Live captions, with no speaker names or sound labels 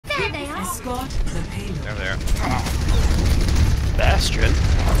Escort the payload. Over there. Bastion.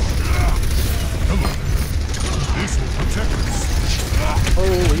 This will protect us.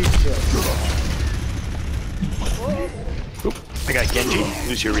 Holy shit. Oop. I got Genji.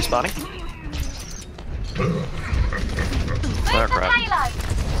 Lucio respawning. Oh crap.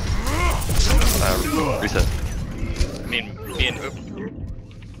 Reset. Me and oop.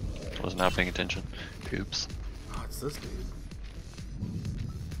 Was not paying attention. Oops. Oh, it's this dude.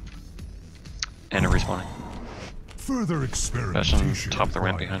 And a respawning. Further Bastion experimentation. top the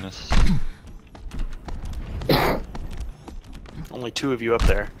ramp required. behind us. Only 2 of you up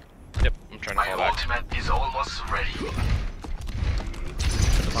there. Yep, I'm trying to fall back. Ultimate is almost ready.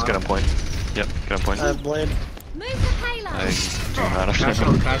 Let's get on point. Yep, get on point. I have blade. Move the payload. I do not Crashing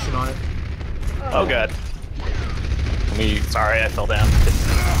have crashing on it. Oh god. Let me. Sorry, I fell down.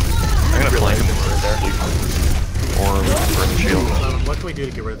 I'm gonna flank him there. Or burn the shield. What can we do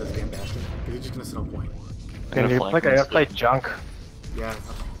to get rid of this damn Bastion? Because he's just gonna sit on point. I'm gonna flank him. play junk. Yeah.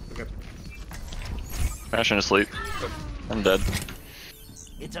 Okay. Bastion asleep. I'm dead.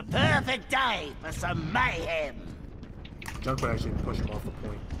 It's a perfect day for some mayhem. Junk would actually push him off the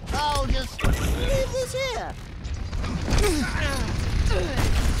point. Oh, just leave this here.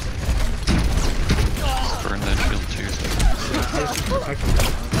 Burn that shield too. Just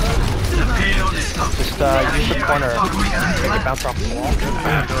use the corner. Make it bounce off the wall.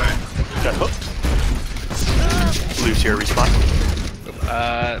 Got hooked. Lucio respawn.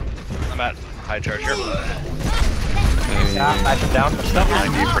 I'm at high charge here. Yeah, back it down. Stuff.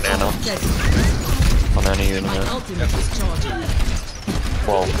 90 for nano. On any in a minute. Ultimate is charging.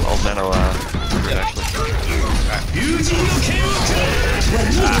 Well, I'll nano actually.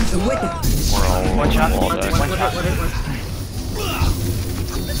 Or I'll One shot. I'll One die. shot.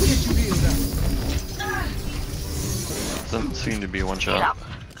 Doesn't seem to be one shot.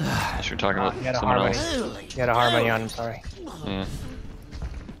 Unless you're talking about He had a someone harmony. else. He had a harmony on him, sorry. Yeah.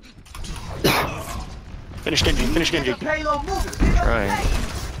 Finish Genji, finish Genji. Trying.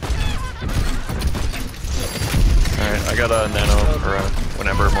 Alright, I got a nano or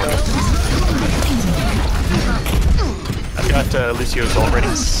whenever more. I've got Lucio's ult ready. I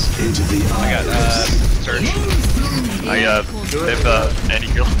got Surge. I have any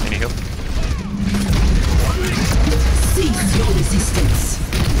heal, any heal. Cease your resistance.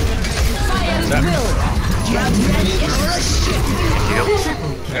 Heal.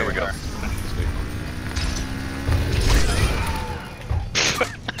 There we go.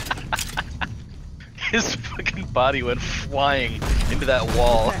 His fucking body went flying into that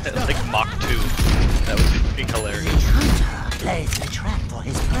wall at like Mach 2. That was fucking hilarious. Hunter plays the trap for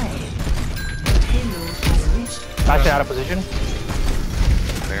his prey. Payload has reached. Back out of position.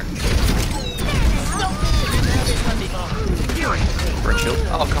 There. Burn shield.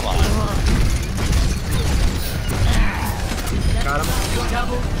 Oh, come on. Got him.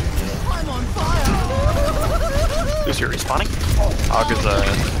 I'm on fire. Lucio respawning. Hog is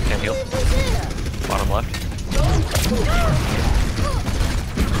can't heal. Bottom left.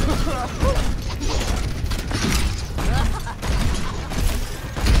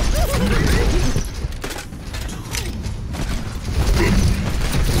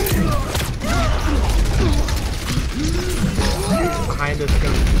 Behind us, go.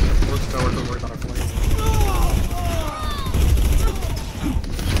 Work forward, don't worry about our flank.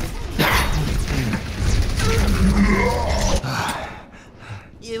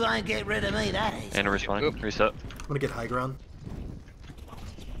 You won't get rid of me, that is. And a respawning. Reset. I'm gonna get high ground.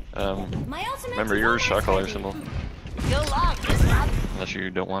 My ultimate Remember your shot caller symbol. You'll like this, lad. Unless you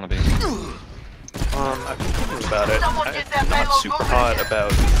don't want to be. I've been thinking about it. I'm not super hot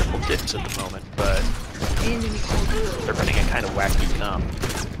about triple dips at the moment, but they're running a kind of wacky dumb.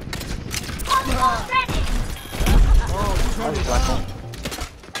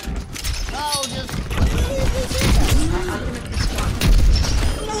 Oh, just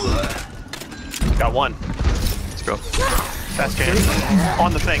Got one. Let's go. Bastion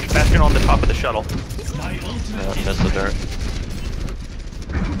on the thing. Bastion on the top of the shuttle. Yeah, that's the dart.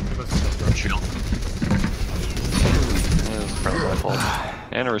 Burn shield. Probably my fault.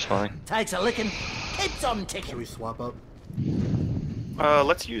 And a respawning. takes a licking. Keeps on Should ticking. we swap up?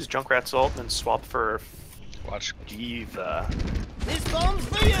 Let's use Junkrat's ult and swap for Watch. Diva. This bomb's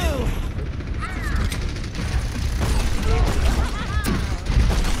for you.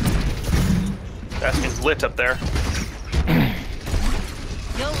 Bastion's lit up there.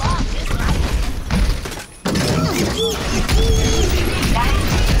 You'll like this, lad.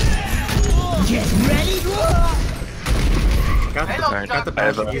 Get ready, Got the, Alright, got the I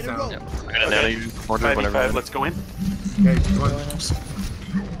have Bastion a- use out. I'm gonna nano you more to whatever. 5v5, let's go in. Okay, come on.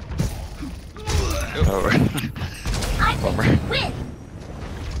 Over. Bummer.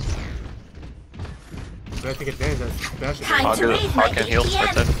 So I take advantage of that. Hog can heal.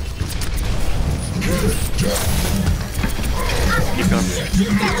 Right side. Keep going.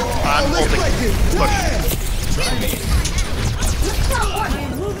 I'm holding. Push.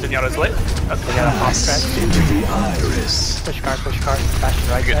 Zenyatta's late. That's We got a hop track. Push card. Bastion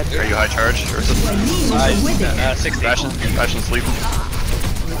right side. Are you high charge or is it? 60. Bastion sleep.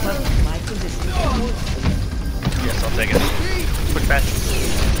 Yes, I'll take it. Quick Bastion.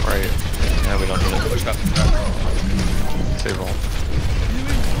 Right. Yeah, we don't need it. Push up. Save roll.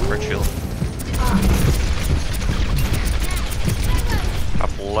 Red shield.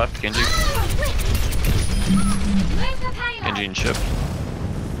 Top left, Genji. Genji and Chip.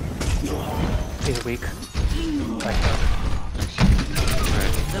 He's weak. Right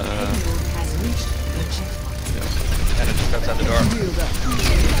The payload has reached the checkpoint. And it just outside the door.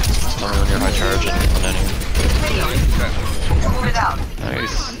 Tell me when you're high charge and on any.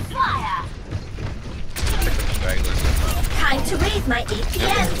 Nice. Time to raise my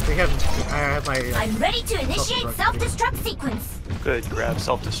APM. I have my. I'm ready to initiate self-destruct sequence. Good, grab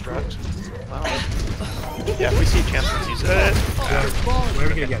self-destruct. Wow. Yeah, if we see a chance to use it.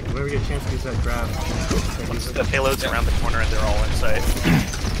 Whenever you get a chance to use that grab. The payload's around the corner and they're all in sight.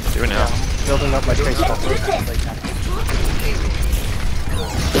 Do it now. Building up my trace stuff.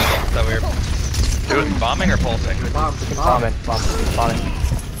 That weird. Do it. Bombing or pulsing? Bombing.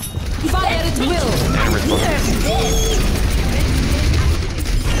 Fire at will. And respawn.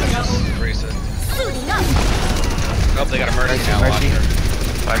 Reset. Suiting up. Oh, they got a murder now. Watch her.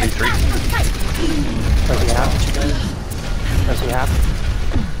 5v3. Does he have?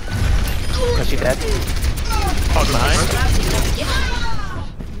 Is he dead? Hog behind.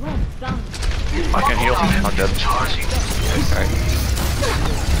 I can heal. I'm dead. Alright.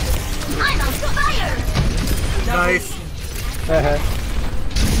 I'm on fire. Nice.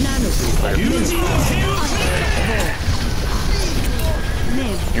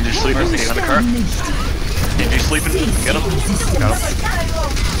 You're just sleeping. Stay on the car. Genji sleeping. Get him. Got him.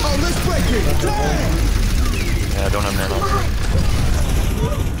 Yeah, I don't have nano.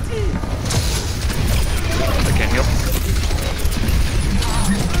 I can't heal.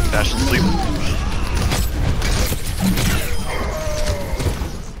 Dash and sleep.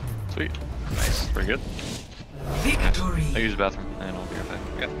 Sweet. Nice. Pretty good. Victory. I use the bathroom and I'll be right back.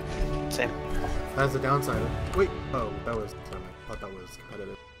 Okay. Same. That's the downside. Wait. Oh, that was. I thought that was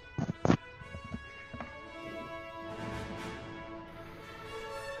competitive.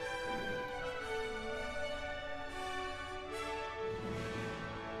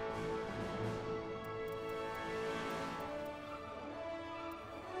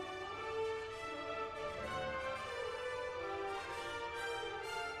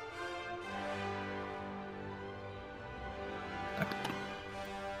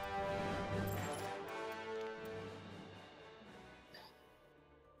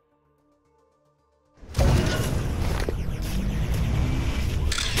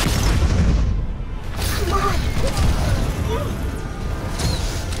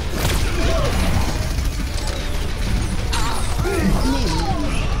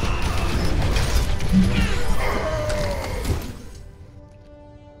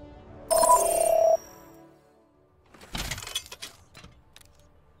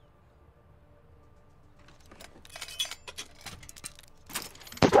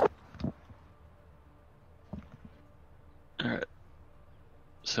 Alright.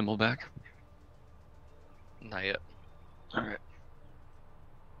 Symbol back? Not yet. Alright.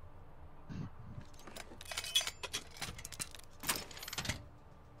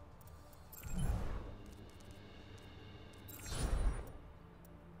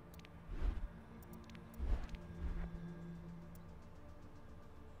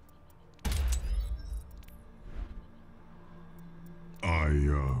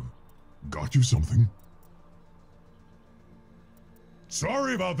 Got you something?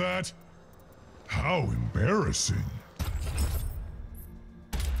 Sorry about that. How embarrassing.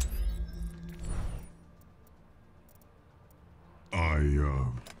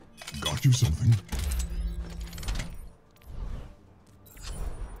 Got you something?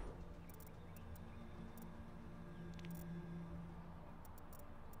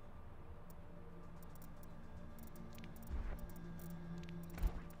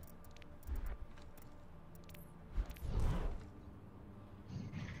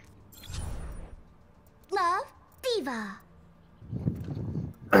 Love, Diva.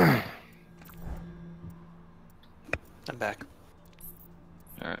 I'm back.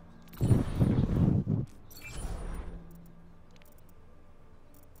 Alright.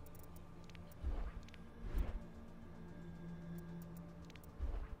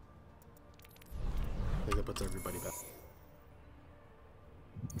 puts everybody back.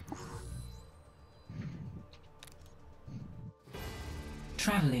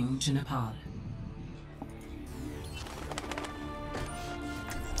 Traveling to Nepal.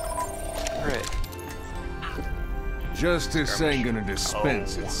 Alright. Justice ain't gonna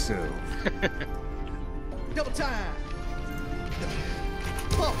dispense itself. Double time.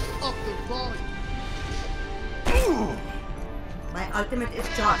 Pump up the volume. My ultimate is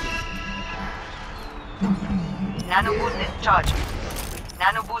charging. Nano boost is charging.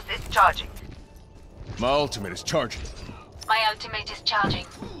 Nano boost is charging. My ultimate is charging. My ultimate is charging.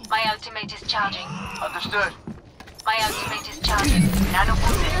 My ultimate is charging. Understood. My ultimate is charging. Nano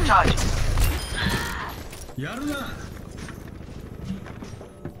boost is charging.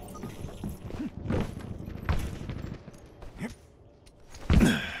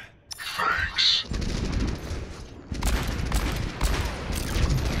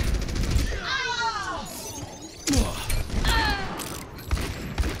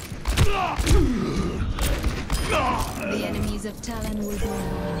 The enemies of Talon will be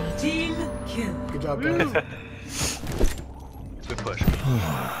eliminated. Team kill. Good job, guys. Good push.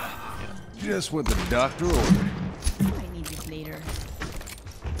 Just what the doctor ordered. I need this later.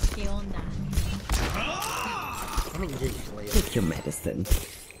 ¿Qué onda? I'm engaged later. Take your medicine.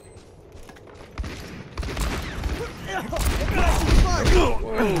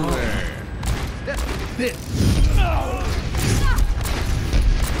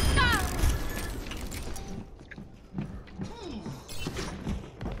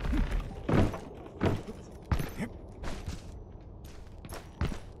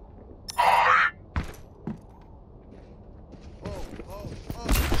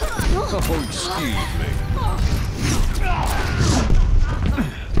 Oh, excuse me.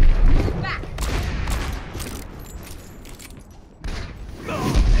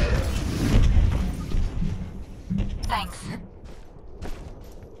 Thanks.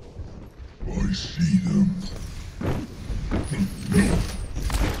 I see them.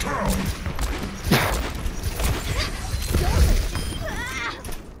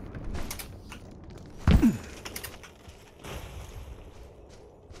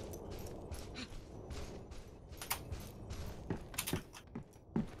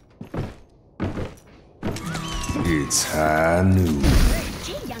 It's high noon.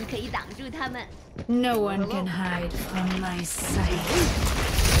 No one can hide from my sight.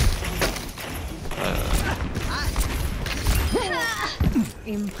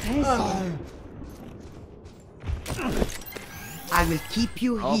 Impressive. I will keep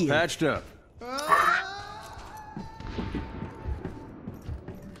you All here. patched up.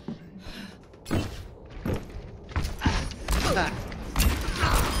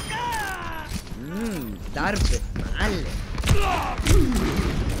 ضرب معلم.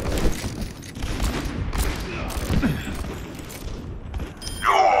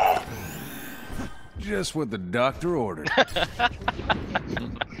 Just what the doctor ordered.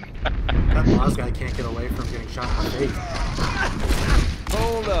 That boss guy can't get away from getting shot in the face.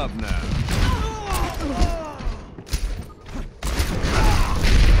 Hold up now.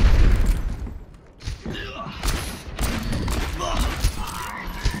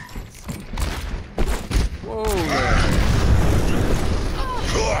 Whoa there.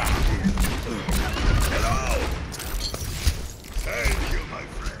 Thank you, my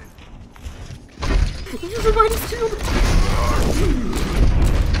friend. Use your mighty shield!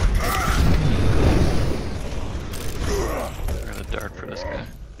 We're gonna dart for this guy.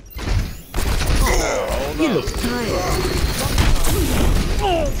 You look tired.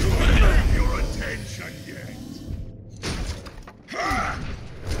 Your attention yet.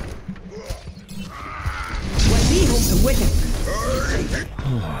 وديهم قوتك.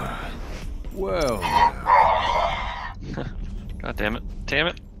 Well, God damn it. Damn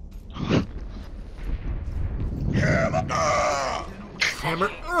it.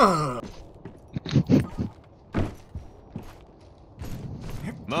 Hammer.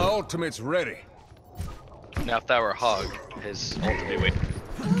 my ultimate's ready. Now if that were Hog, his ult would be waiting.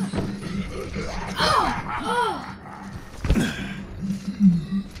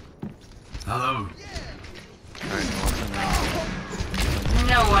 Hello.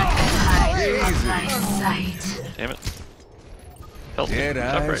 No one can hide from my sight. Damn it. Help me. Dead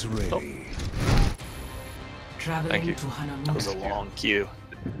Top eyes right. Help. ready. Traveling Thank you. to Hanamu. That was a long queue.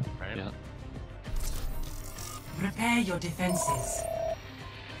 Right? Yeah. Prepare your defenses.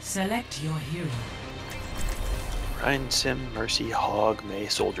 Select your hero. Ryan, Sim, Mercy, Hog, May,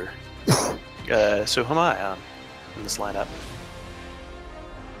 Soldier. So who am I on in this lineup?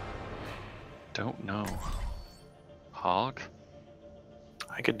 Don't know. Oh. Hog?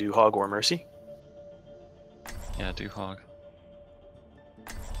 I could do Hog or Mercy. Yeah, do hog.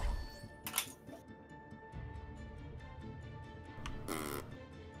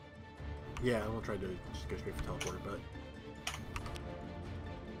 Yeah, I won't try to just go straight for teleporter, but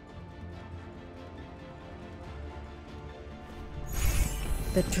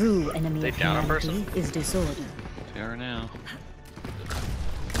the true enemy They of down a humanity person? is disorder. They are now.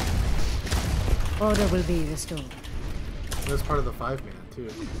 Order will be restored. that's part of the 5-man too.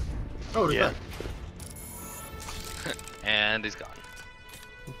 Oh, it's Yeah. back. And he's gone.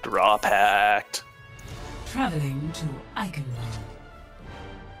 Draw pact. Traveling to Eichenwald.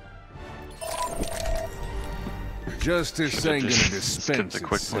 Justice ain't gonna Skip dispense the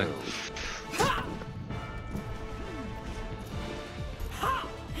quick play. itself.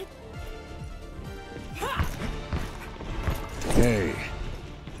 Hey,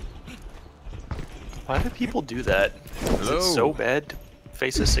 Why do people do that? Is Hello. it so bad to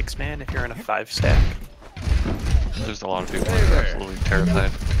face a 6-man if you're in a 5-stack? There's a lot of people that are absolutely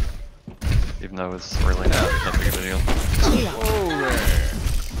terrified. Even though it's really not that big of a deal.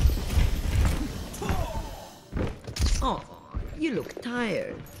 Oh, you look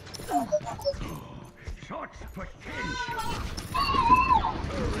tired. Such potential.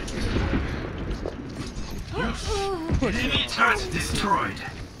 Enemy turret destroyed.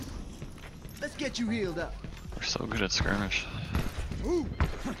 Let's get you healed up. We're so good at skirmish.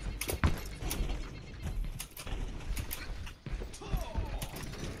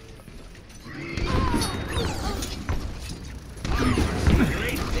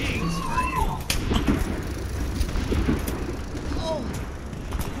 Great things for you.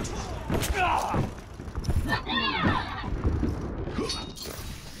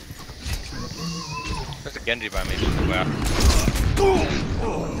 There's a Genji by me. Wow.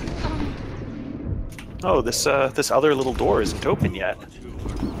 Oh, this other little door isn't open yet.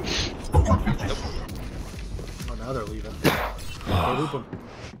 Oh, now they're leaving. Go loop 'em.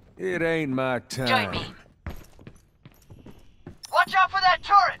 it ain't my Join time. me. Watch out for that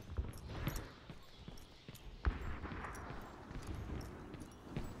turret!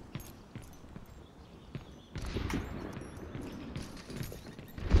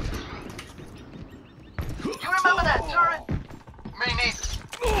 You remember that turret? Me neither.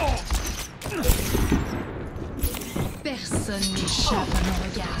 Personne n'échappe à mon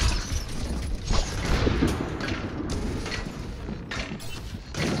regard.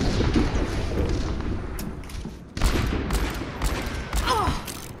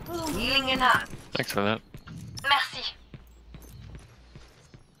 Healing in hand. Thanks for that. Merci.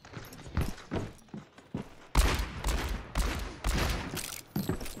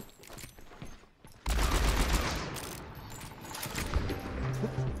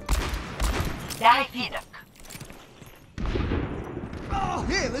 Daar is Hidek. Oh,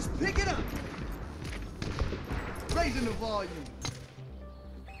 here, let's pick it up. Raising the volume.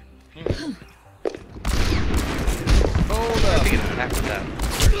 Hold I up. think it's attack with that.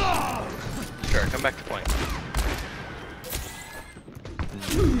 Sure, come back to point.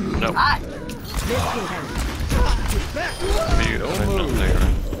 No. Aye.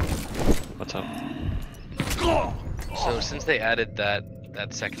 What's up? So since they added that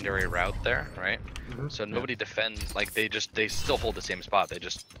secondary route there, right? So nobody defends, like they still hold the same spot. They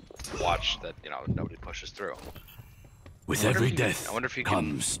just watch that, you know, nobody pushes through. With I wonder every if you- death I wonder if you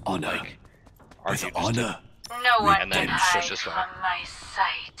comes can, honor. like, With argue just honor, No one And can then hide push this from way. my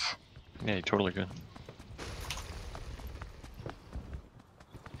sight. Yeah, you're totally good.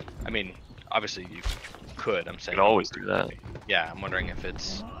 I mean, obviously you could. I'm You saying can always do that. Yeah, I'm wondering if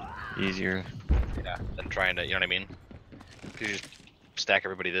it's Easier. than trying to, you know what I mean? If you just stack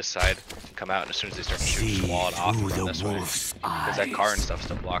everybody this side, come out, and as soon as they start to shoot, see just wall it off through and run the this way. wolf's Because that car and eyes. stuff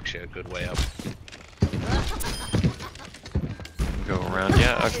still blocks you a good way up. Go around.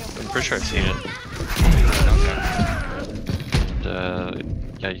 Yeah, I'm pretty sure I've seen it.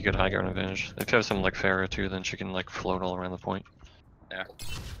 And, yeah, you get high ground advantage. If you have something like Farah too, then she can like float all around the point. Yeah.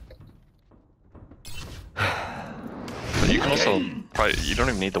 But you can also probably, you don't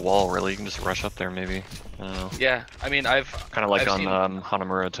even need the wall really. You can just rush up there maybe. I don't know. Yeah, I mean, I've Kind of like I've on seen-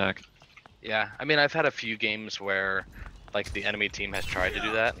 Hanamura attack. Yeah, I mean, I've had a few games where, like, the enemy team has tried to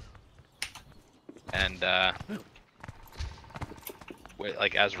do that, and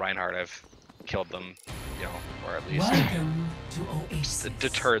like as Reinhardt, I've killed them, you know, or at least Welcome to Oasis.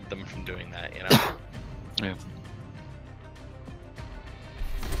 deterred them from doing that, you know. Yeah.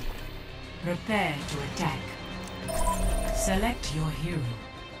 Prepare to attack. Select your hero.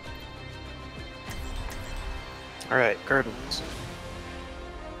 Alright, Guardians.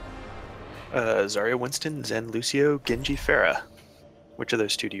 Zarya Winston, Zen Lucio, Genji Farah. Which of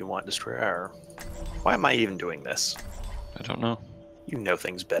those two do you want, Destroyer? Or why am I even doing this? I don't know. You know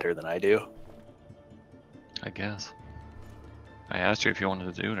things better than I do. I guess. I asked you if you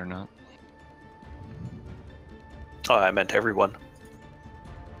wanted to do it or not. Oh, I meant everyone.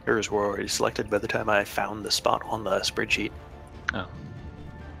 Yours were already selected by the time I found the spot on the spreadsheet. Oh.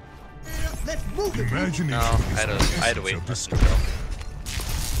 Let's move it. Imagination No, I had to wait.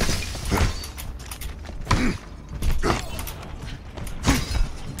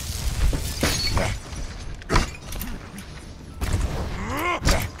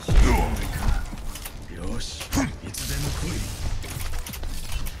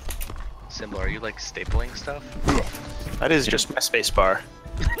 Symbol, are you like stapling stuff? That is just my space bar.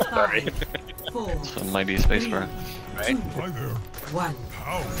 Sorry. 4, It's a mighty spacebar. Right? 1.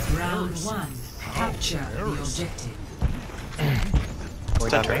 Round 1. Capture the objective.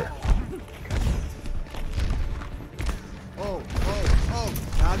 Center. Oh,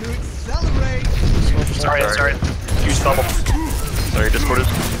 time to accelerate. Sorry. Use bubble. Sorry, discorded.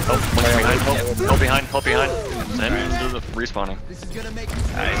 Help behind, help behind, help behind. Zen into the respawning. This is gonna make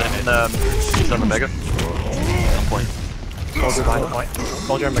Zen in he's on the mega. On point. Soldier behind point.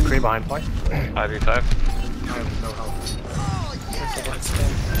 Soldier and McCree behind point. 5v5. I have no health.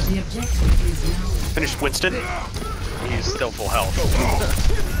 The objective is now. Finished Winston. He's still full health.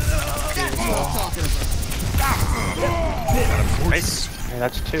 Nice. Yeah,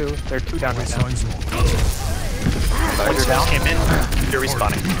 that's 2. They're 2 down right now. Soldier down. Came in. You're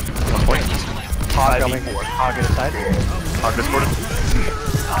respawning. 1 point. Hog coming. Hog at the side. Hog discorded.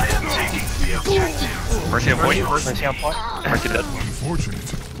 I am taking the objective. Mercy on point. Mercy on point. Mercy dead. Unfortunate.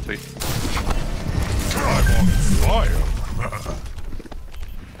 Sweet. I'm on fire.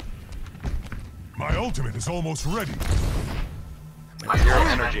 My ultimate is almost ready. Zero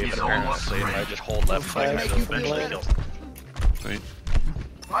energy, but apparently if I just hold left click, it'll eventually kill. Sweet.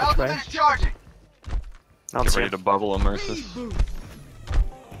 My ultimate is charging. Get ready to bubble him, Mercy.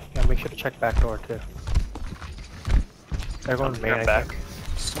 Yeah, make sure to check back door too. They're going main, I back.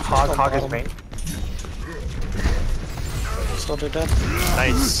 think. Hog is main. Soldier dead.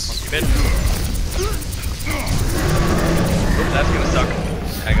 Nice. Mid. That's gonna suck.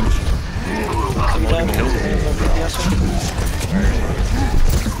 Hang him.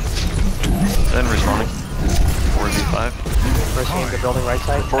 Then respawning. 4v5. Mercy in the building right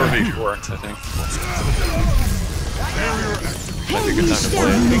side. 4v4, I think. Might be a good time to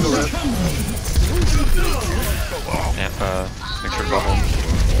play it. Yeah, make sure to bubble.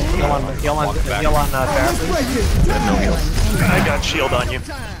 Heal on Farah. No heals. I got shield on you.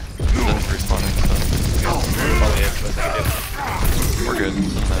 Zen's respawning, so we're good.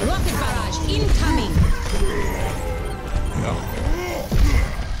 Rocket barrage incoming.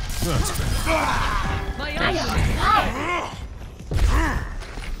 That's bad. My eye.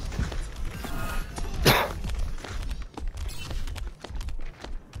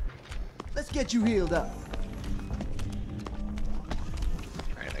 Let's get you healed up.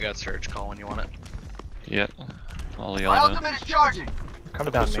 Alright, I got Surge call when you want it. Yeah. All My y'all know. ultimate is charging.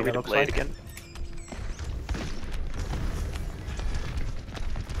 Coming down main, it looks like. again.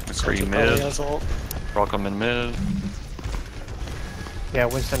 McCree mid. Rock'em in mid. Yeah,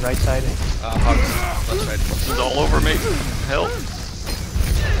 Winston right side. Hogs left side. This is all over me. Help.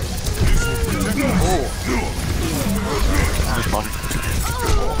 Respawning.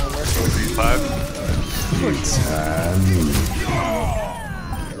 5.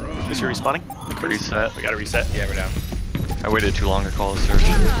 Is he respawning? Reset. We gotta reset. Yeah, we're down. I waited too long to call the surge.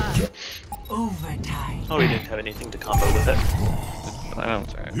 Overtime. Oh, he didn't have anything to combo with it. I don't.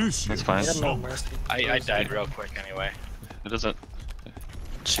 That's fine. I died real quick anyway. It doesn't.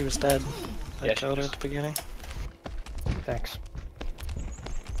 She was dead. I killed her at the beginning. Thanks.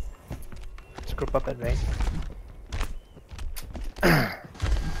 Let's group up at main.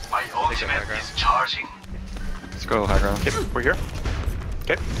 My ultimate is charging. Let's go high ground. Okay, we're here.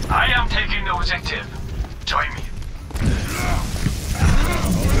 Okay. I am taking the objective. Join me.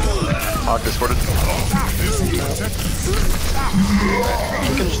 Hog discorded.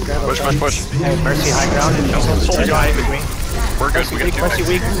 Push. Hey, Mercy high ground and Soldier high between. We're good. Weak, Mercy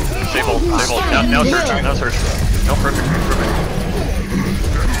weak. Save hold. Now surge. No, perfect.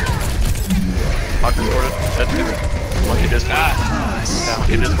 Hog discorded. That's good. Monkey discorded.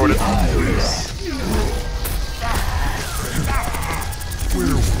 Monkey discorded.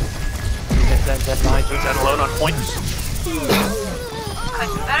 Zen behind you. Zen alone on point.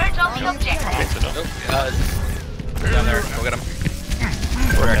 Converge on the objective. Nope. Down there. Go get him.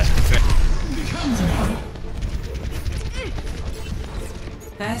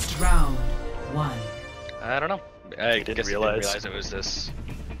 First round 1. I don't know. I didn't guess realize. I didn't realize it was this.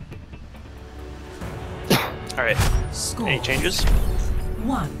 Alright. Any changes?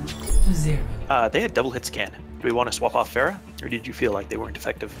 1-0. They had double hit scan. Do we want to swap off Pharah? Or did you feel like they weren't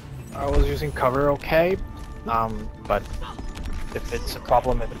effective? I was using cover okay, but if it's a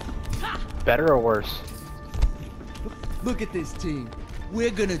problem, better or worse? Look at this team.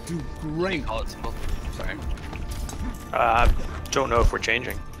 We're gonna do great. Call it simple. Sorry. Don't know if we're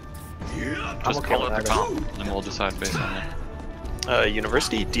changing. Just okay call with it the that. comp, and we'll decide based on that.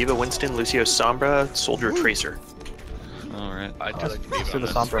 University, Diva, Winston, Lucio, Sombra, Soldier, Tracer. Alright. I do like to be Let's do the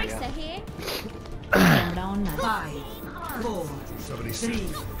on Sombra, yeah. 5, 4, 3,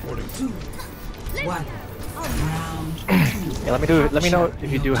 2, 1. Round 2. Yeah, let me know if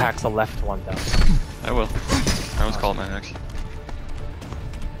you do hack the left one down. I will. I always call it my hacks.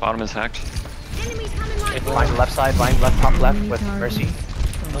 Bottom is hacked. Line left side, line left, top left with Mercy.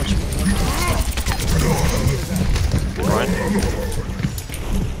 Good run.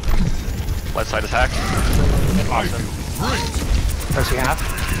 Left side is hacked. Awesome. Mercy half.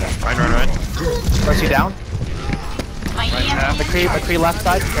 Ryan. Mercy down. half. McCree left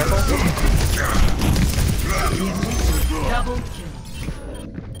side, careful. Double kill.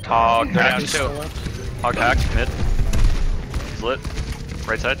 Hog They're down hacked. too. Hog hacked. Mid. He's lit.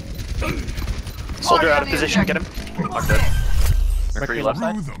 Right side. Soldier out of position, get him. Hog dead. McCree McCree left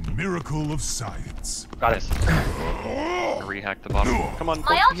left. side. The miracle of science. Got it. Rehack the bottom. Come on,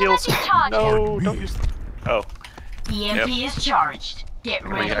 My both heals. ultimate is charged. No, don't use. Oh, EMP is charged. Get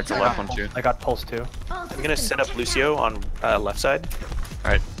ready Rehack to the left one too. I got pulse too. I'm gonna set up Lucio on left side.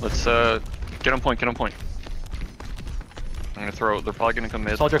 Alright, let's get on point. I'm gonna throw. They're probably gonna come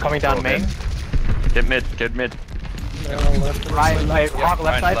mid. Soldier coming down main. Get mid. Right, Hog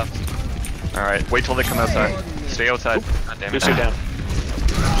left side. Alright, wait till they come outside. Stay outside. God damn it. Lucio down.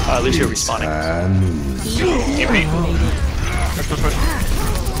 Lucio respawning.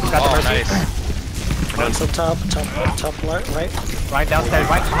 Got the Mercy. Nice. One so top right. Right downstairs,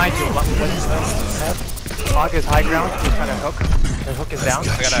 right behind you. Hog is high ground. He's trying to hook. The hook is down. I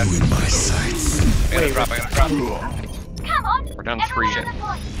gotta drop. Come on. We're down 3.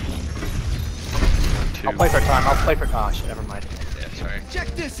 I'll play for time. Oh shit, never mind. Yeah, sorry. Check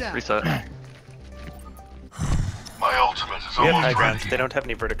this out. Reset. My ultimate is We have high almost ground. ready. They don't have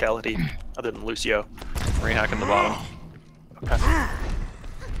any verticality other than Lucio. Rehacking the bottom. Okay.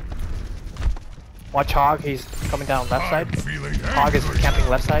 Watch Hog. He's coming down left side. Hog is camping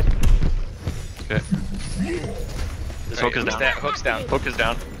left side. Okay. This hook is down. Hook's down. Hook is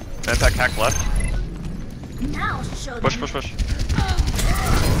down. Manpack hack left. Now show Push.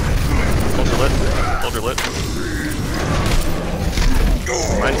 Soldier lit.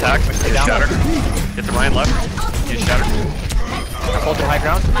 Ryan's hacked. He's shattered. Get to Ryan left. He's shattered. Soldier high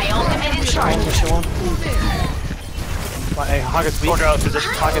ground. My ultimate is charged. Hey, Hog is weak. Soldier out of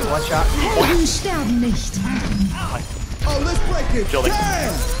position. Hog is one shot. Die sterben nicht. Oh, let's break it. Building.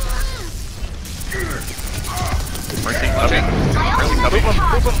 Mercy coming.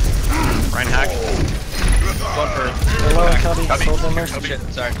 Ryan hacked. One for. Hello, Cubby. Oh shit,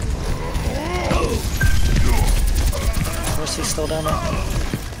 sorry. Mercy's still down there.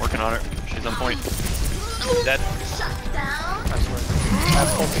 Working on her. She's on point. Dead.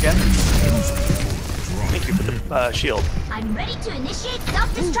 That's pulse again. Thank you for the shield. I'm ready to initiate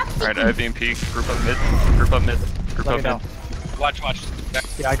self-destruct Alright, I have EMP. Group up mid. Let me know. Watch.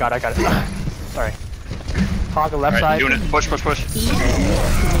 Yeah, I got it. Sorry. Hog left Alright, side. doing it. Push.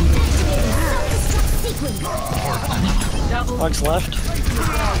 Hog's left.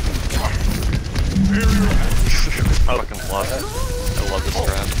 Fucking fluff. I love this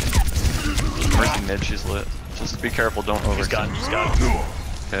strat. Mercy mid, she's lit. Just be careful, don't over. She's got it.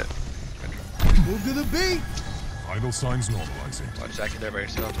 Okay. Move to the beat. Vital signs normalizing. Watch that, there by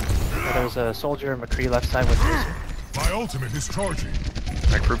yourself. There's a soldier and McCree left side with Lucio. My ultimate is charging.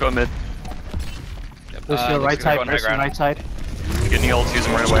 Alright, group up mid. Lucio right side, Mercy right side. Get any ults, use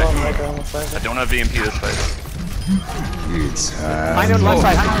them right away. I don't have EMP this fight. Hind on left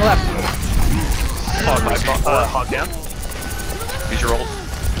side, hind on left. Hog down. Use your ult.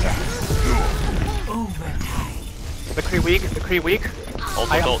 McCree weak.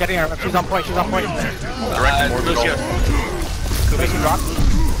 I'm getting her. She's on point. Direct more Lucio. Mason drop.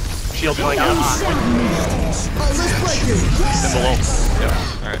 Shield going out. Oh, let's break it. Symbol ult.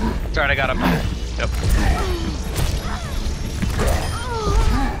 Yeah, alright. Sorry, I got him. Yep.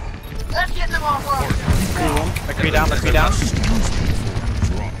 Let's get them off. McCree down.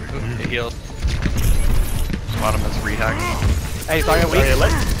 He healed. Bottom is rehacked. Hey, he's already weak.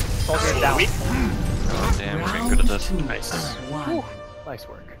 Soldier down. Oh, damn, we're getting good at this. Nice. Nice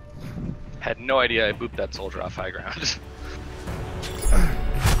work. Had no idea I booped that soldier off high ground.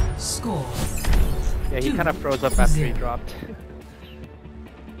 Score. Yeah, he kind of froze up after he dropped.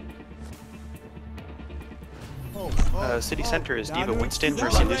 City Center is Diva Winston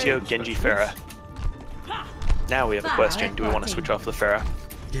versus Lucio Genji Pharah. Now we have a question, do we want to switch off the Pharah?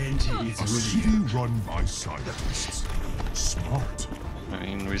 A city run by scientists. Smart. I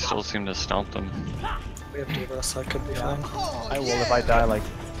mean, we still seem to stomp them. We have Diva, so I could be fine. I will if I die like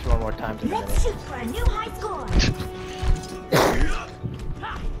 2 or more times in a minute. Shoot for a new high score.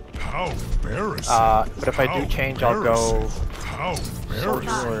 How embarrassing. But if I do change, I'll go How Soldier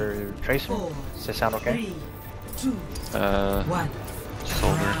embarrassing. or Tracer. Does that sound okay? 3, 2, 1.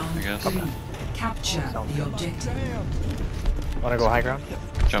 Soldier, I guess. Okay. Capture the objective. Wanna go high ground?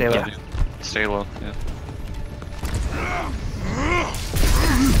 Jump Stay low. down. Stay low, yeah.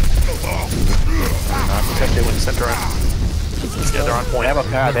 Protected with Center. Yeah, they're on point. They have a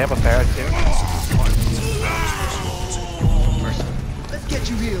Pharah. They have a Pharah too. Let's get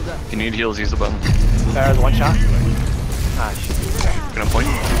you healed up. If you need heals, use the button. Pharah's one shot. Ah shit. Gonna point.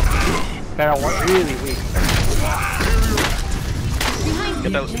 Pharah one really weak.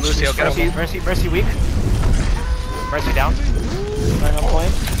 Get that Lucio, get him. Mercy weak. Mercy down. Right on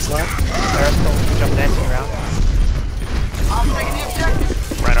point. Slap. Pharah's still jump dancing around.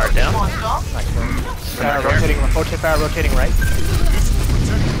 Reinhardt down. Nice work. Pharah rotating, Pharah rotating right.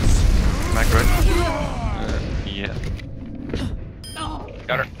 Back right. Yeah.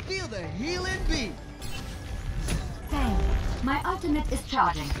 Got her. Feel the healing beat. Thanks. My ultimate is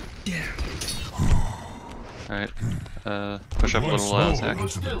charging. Alright. Push up a little, Zach.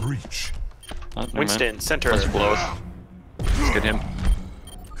 Into the breach. Oh, never Winston, mind. Center. Let's blow us. Let's get him.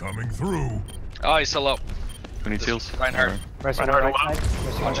 Coming through. Oh, he's so low. Who needs heals? Reinhardt. Mercy on Reinhardt right side.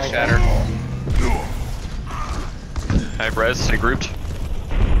 Mercy on right Shatter. side. I have res, stay grouped.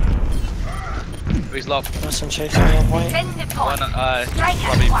 He's low. Some chasing me on point. One,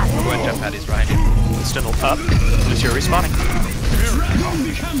 probably go and jump at, he's behind you. Winston will up. Lucio respawning.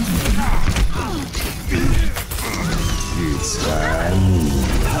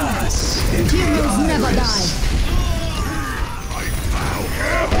 Heroes never die.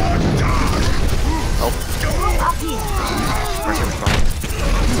 Mercy respawning.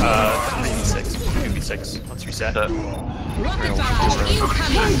 3v6. 2v6. Let's reset. Helden I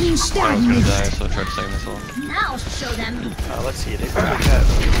was sterben gonna nicht. die, so I tried to save myself. Now show them. Let's see, they probably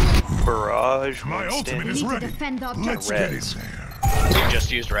have Barrage, My ultimate is Winston, ready. Defend the Let's objective. get in there. You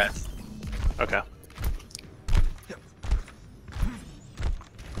just used red. Okay.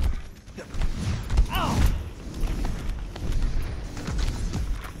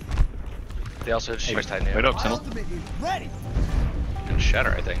 They also just used Titanium. Wait up, Sentinel. Ultimate is ready. And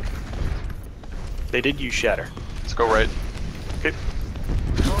Shatter, I think. They did use Shatter. Let's go right. Okay.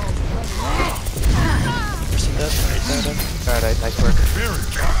 See that? Alright, nice work.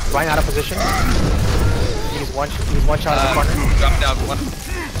 Ryan out of position. He's one shot in the corner. Drop down one.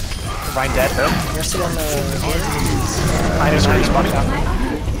 Ryan dead. Mercy on the I don't know, he's one shot.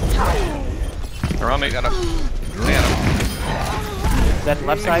 They're on me. Got him. I got him. Then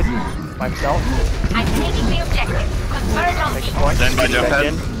left side, by himself. I'm taking the objective. Convert on Make a point. Stand by jump Back pad.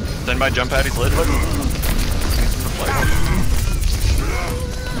 in. Stand by jump pad, he's lit.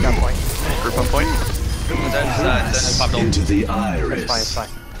 Got point. Group on point. Then popped ult. Into the It's iris. fine, it's fine.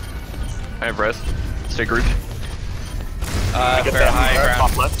 I have res. Stay grouped. Get Fair that high Pharah, ground.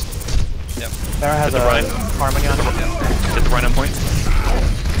 top left. Yep. Pharah has Hit the a Ryan. harmony on him. Hit the right on point.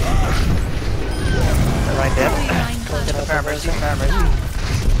 Ryan dead. Pharah mercy, Pharah mercy.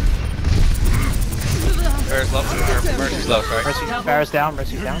 Fair's low. Mercy's low, sorry. Mercy, Pharah's down,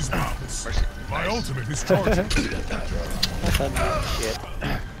 Mercy's down. Mercy. My ultimate is charging. Shit.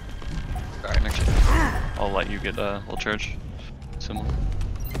 Sorry. Actually, I'll let you get a little charge. Similar.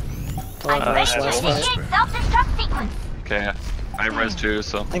 Self-destruct sequence. Okay, I have res too,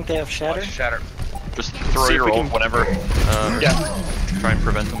 so I think they have Shatter. Shatter. just throw See if your we ult can- whenever. Yeah. Try and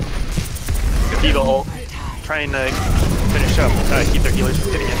prevent them. Get Diva ult. Try and finish up. Keep their healers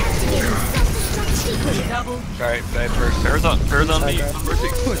from getting in. Sorry, dive first. Farah's on me. Mercy.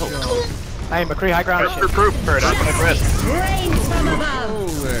 Hey, McCree, high ground. Press for proof, Bird. I'm gonna press. Rain from above.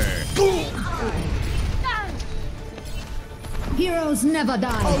 Heroes never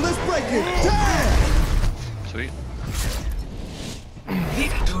die. Oh, let's break it. Damn! Sweet.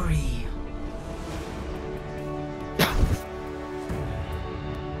 Victory.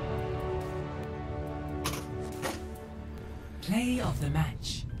 Play of the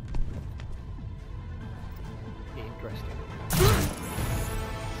match. Interesting.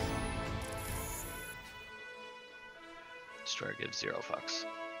 Destroyer gives 0 fucks.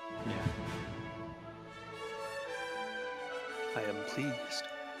 Yeah. I am pleased.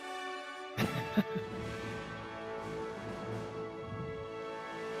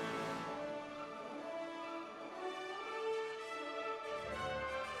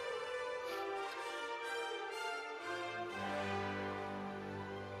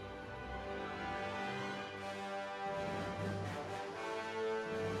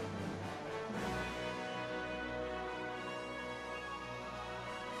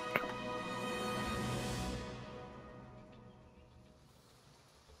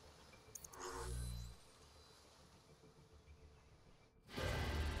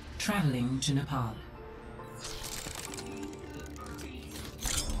 Traveling to Nepal.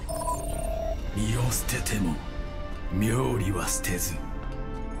 身を捨てても妙理は捨てず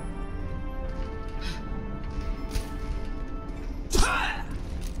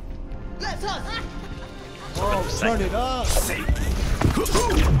Let's us. Whoa, turn it up.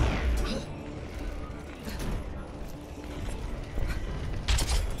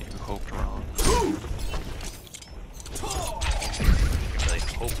 You hoped wrong. You really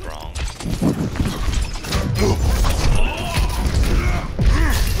hope wrong.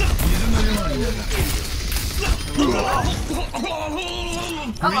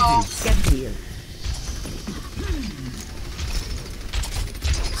 Get here.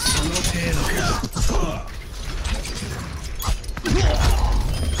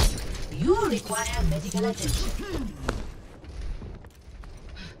 You require medical attention.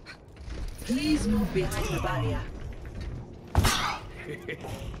 Please move behind the barrier.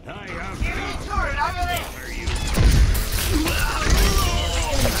 Turret over there!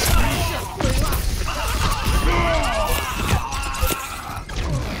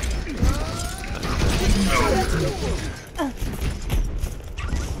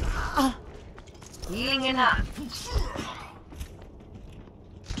 Healing enough.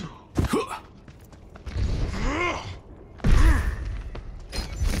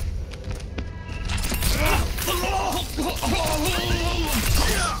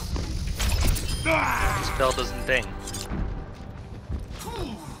 Spell doesn't ding.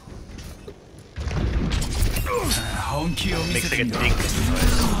 Makes like a ding noise.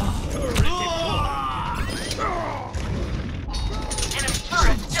 Enemy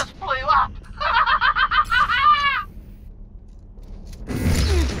turret just blew up.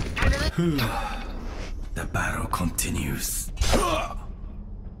 The battle continues.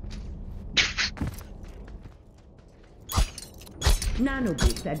 Nano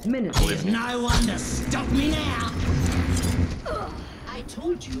boost administered. No one to stop me now. I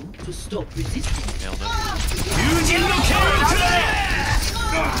told you to stop resisting. Nailed it.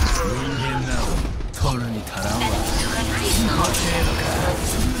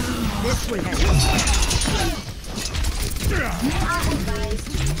 This will help.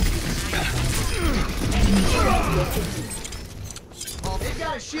 They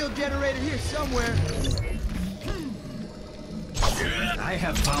got a shield generator here somewhere. I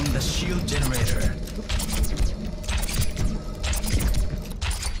have found the shield generator.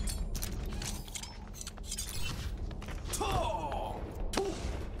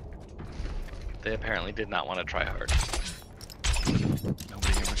 They apparently did not want to try hard.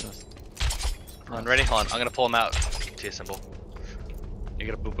 Nobody ever does. Hold on, ready? Hold on. I'm gonna pull him out. T symbol. You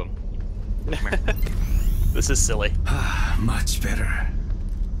gotta boop him. This is silly. Much better.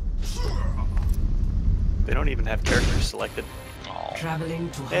 They don't even have characters selected. Oh. Traveling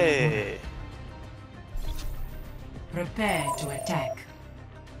to Hey. Prepare to attack.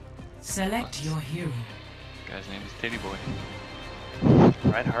 Select your hero. Guy's name is Titty Boy.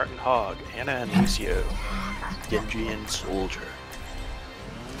 Reinhardt and Hog, Anna and Lucio, Genji and Soldier.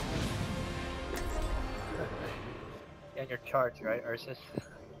 And your charge, right, Ursus?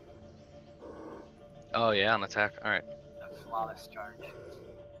 Oh yeah, on attack. All right. Flawless charge.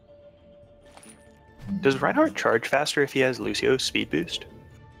 Does Reinhardt charge faster if he has Lucio's speed boost?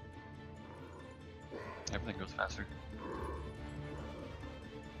 Everything goes faster.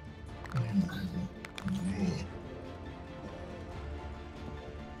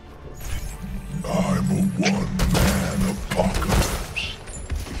 I'm a one-man apocalypse.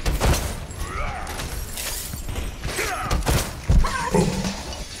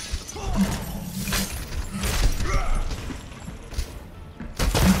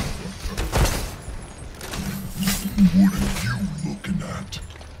 What are you looking at?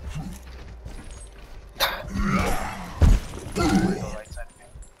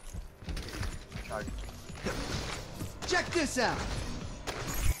 Check this out.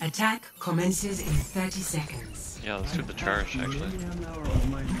 Attack commences in 30 seconds. Yeah, let's do the charge actually.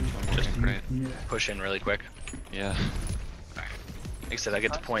 Just great. Push in really quick. Yeah. Like I said, I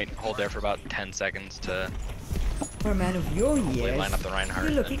get to point, hold there for about 10 seconds to For a man of your years, line up the Reinhardt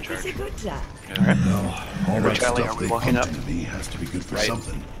you're looking and charge. pretty good, Jack. Alright. All that Which alley stuff are we they walking pump up? into me has to be good for Right.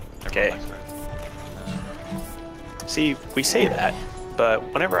 something. Okay. See, we say that, but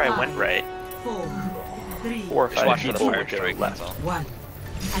whenever I went right, 4, 3, 4 or Just 5 watch for the people fire would go strike, left. that's all. 1.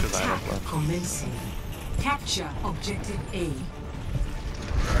 Because I have Attack left. commencing. Capture objective A.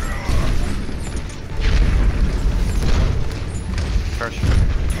 Charge.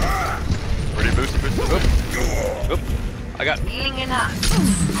 Ready, boost. Oop. I got. Healing enough.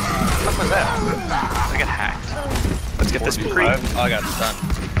 What was that? I got hacked. Let's get this 4v5. pre. Oh, I got stunned.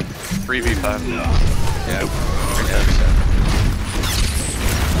 3v5. Yeah.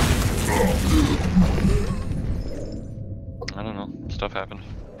 I don't know. Stuff happened.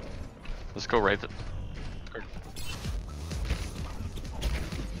 Let's go right.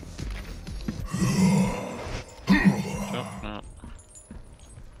 No.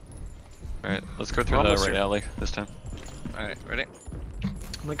 Alright, let's go through the Almost right here. alley this time. Alright, ready? I'm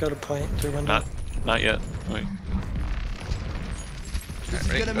gonna go to point through window. Not yet. Wait. Alright,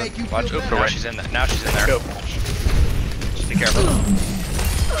 ready? gonna make you Watch. feel Oop, better. now she's in there. Now she's in there. Go. Just be careful. Good.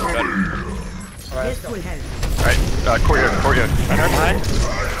 This will help. Alright, courtyard. Reinhardt behind.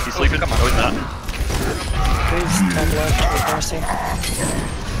 He's sleeping? Come on. No, he's not. Please, top left with Mercy.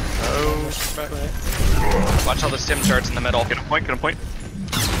 Watch all the stim charts in the middle. Get a point.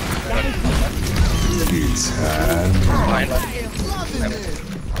 It's hand. Fine.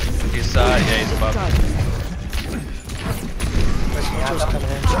 He's yeah, he's above. Just coming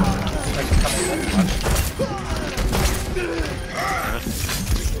in.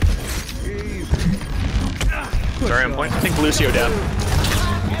 Zarya on point. I think Lucio down.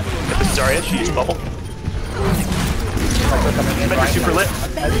 Get the Zarya, she used bubble. Spectre super lit.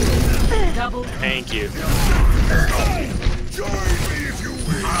 Double. Thank you. Join me if you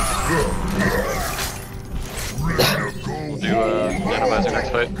We'll do Nanovisor next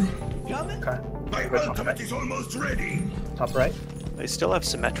fight. My ultimate is almost ready. Top right. They still have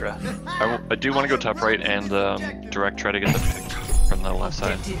Symmetra. I do want to go top right and direct try to get the pick from the left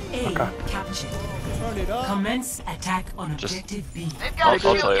side. Objective A captured. Commence attack on Just- objective B. I'll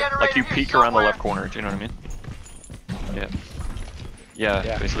tell you, like you peek around the left corner, do you know what I mean?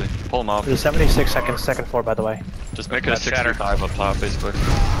 Yeah, basically. Pull them off. There's 76 seconds, second floor, by the way. Just make it a That's shatter. 6v5 up top, basically.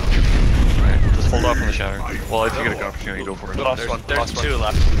 Right, just hold off on the shatter. Well, if you get a good opportunity, go for it. There's two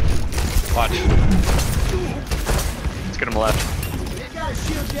left. Watch. Let's get him left.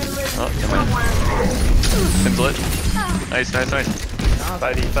 Oh, never mind. Tim's lit. Nice.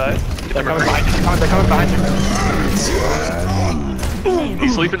 5v5. They're coming behind you. They're coming behind you.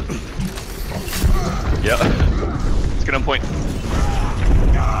 He's sleeping. Yeah. Let's get on point.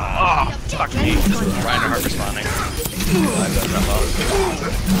 Oh, fuck me. Reinhardt responding.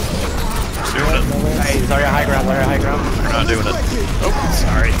 Doing it. Hey, Zarya high ground. We're not doing it. Oh,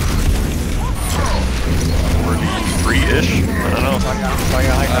 sorry. 3-ish? I don't know.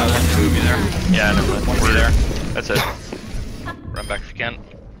 Zarya high ground. Two of you there. Yeah, never mind. One of We're you there. That's it. Run back if you can.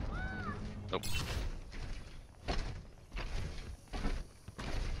 Nope.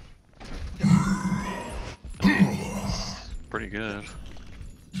 Pretty good.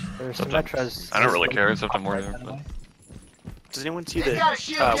 There's Sometimes- Symmetras. I don't really care, except I'm more there. But... Does anyone see the where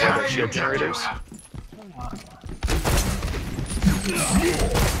the shield generators?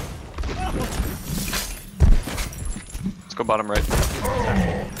 Let's go bottom right.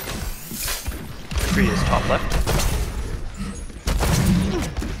 Three is top left.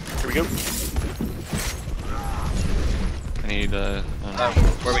 Here we go. I need Where are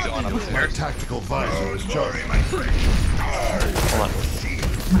we going? Up My there? tactical visor is charging. hold on.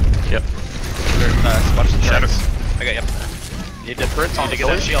 Yep. Watch the shadows. Okay, yep. You did for it, so you need to get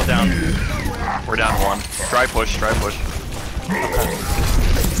that shield down. We're down one. Try push.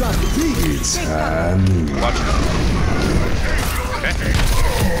 It's hand. Watch it. Okay.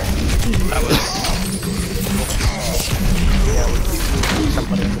 That was.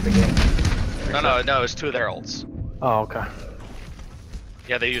 Somebody in the beginning. No, it was two of their ults. Oh, okay.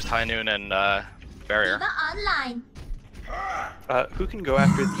 Yeah, they used High Noon and Barrier. Online. Who can go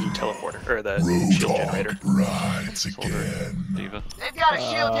after the teleporter or the shield generator? Rides again. Diva. They've got a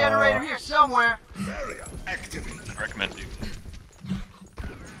shield generator here somewhere. I recommend Diva.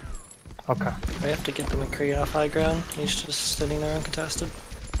 Okay. We have to get the McCree off high ground. He's just sitting there uncontested.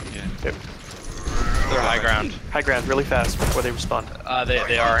 Yeah. Yep. They're high ground. High ground really fast before they respond.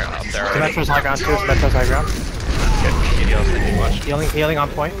 They are up there already. Symmetra's high ground too. Symmetra's high ground. Watch. Healing on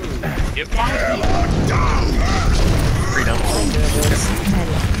point. Yep. Freedom.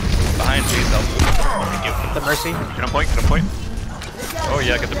 Behind, please, though. Thank you. The Mercy. Get on point. Oh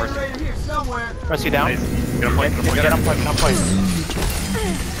yeah, get the Mercy. Mercy down. Nice. Get on point, Get on point, on point.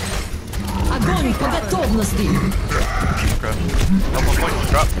 Огонь по готовности! Okay. Help on point,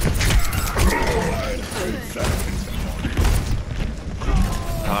 drop.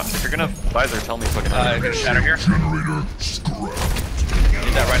 If you're gonna visor, tell me fucking. Gonna shatter here. Need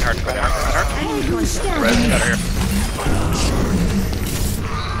that Reinhardt to go down. Red, shatter here.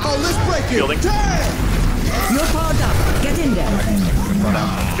 Oh, let's break it! Fielding. You're powered up. Get in there.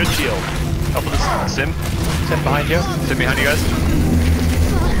 Good shield. Help with this. Sim. Sim behind you. Sim behind you guys.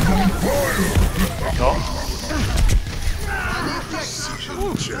 Oh.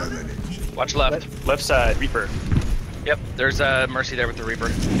 Watch left. Left side, Reaper. Yep, there's a Mercy there with the Reaper.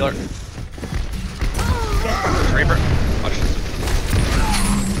 Healer. There's Reaper. Watch this.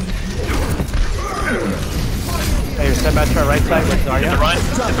 Hey, you're step back to our right side with Zarya.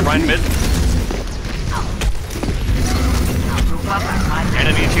 Hit the Ryan mid.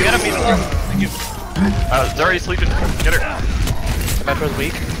 Enemy, two enemies. Thank you. Zarya's sleeping. Get her. Symmetra's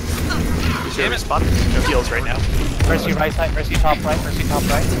weak. Damn it. Spot. No heals right now. Mercy right side, Mercy top right, Mercy top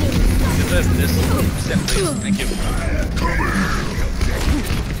right. This Sim, please. Thank you.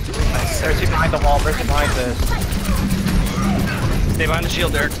 Nice. Mercy behind the wall, Mercy behind this. Stay behind the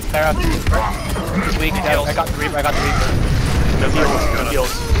shield, Derek. Sarah, he's weak. Yeah, I got the Reaper, I got the Reaper. No heals. No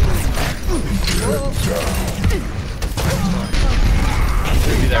heals.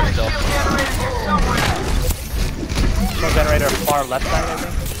 Should be there still. No generator far left side, I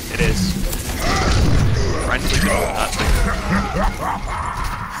think. It is. Ryan sleeping. Not sleeping.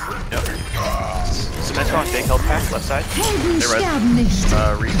 Yep. Symmetra on big health pack, left side. Helden red. sterben nicht.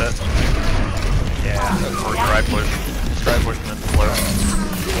 Reset. Yeah. Or drive push. Drive push and then flow.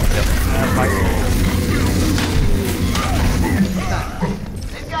 Yep.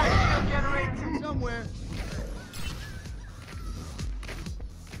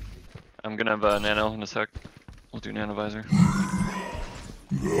 I'm gonna have a nano in a sec. We'll do nano visor.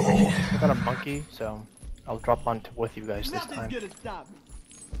 I got a monkey, so I'll drop on with you guys this time.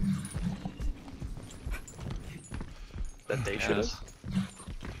 That they should have.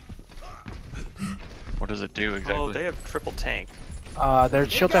 What does it do exactly? Oh, they have triple tank. Their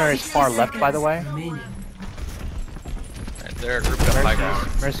shield generator is far left, by the way. Right, they're grouped up high ground.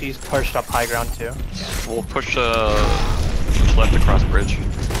 Mercy's pushed up high ground too. We'll push left across bridge.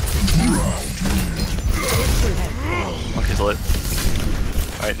 Monkey's lit.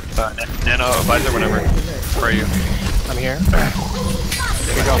 Alright, nano, visor, whatever. Where are you? I'm here.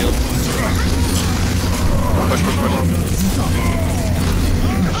 There we go. Push.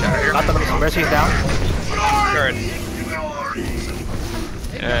 Shatter here. Got the Mercy's down. Current.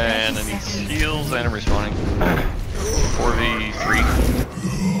 And then he's heals and respawning.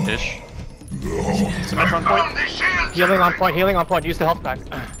 4v3-ish. Symmetra on point. Healing on point, use the health pack.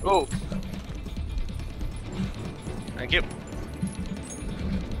 Oh. Thank you.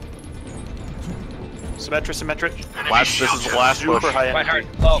 Symmetra. This is the last push. Super high Reinhardt.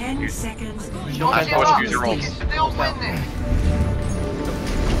 energy. Oh. 10 seconds. Last push, use your ults.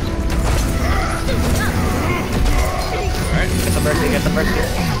 Alright. Get the Mercy.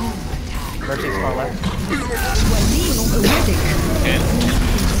 Mercy's far left. And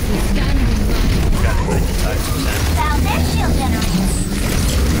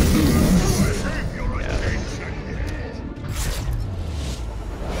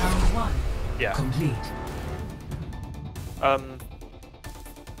Yeah. Complete.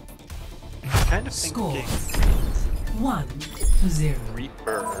 Kind of Score. thinking 1-0.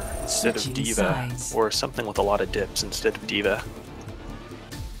 Reaper instead of Switching Diva, sides. or something with a lot of dips instead of Diva.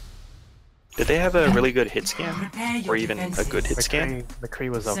 Did they have a really good hit scan, Prepare your or even a good hit scan? McCree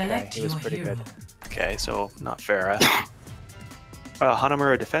was okay. Select He was your pretty hero. good. Okay, so not fair.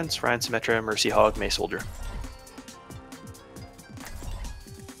 Hanamura defense, Ryan Symmetra, Mercy Hog, May Soldier.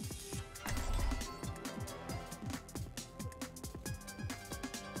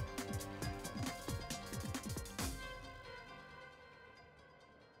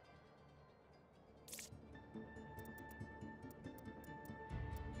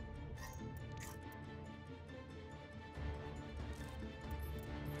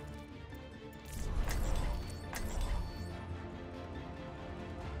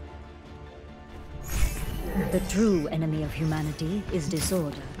 The true enemy of humanity is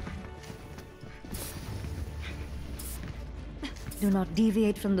disorder. Do not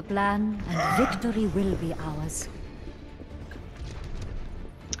deviate from the plan, and victory will be ours.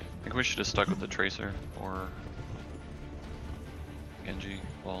 I think we should have stuck with the Tracer or Genji.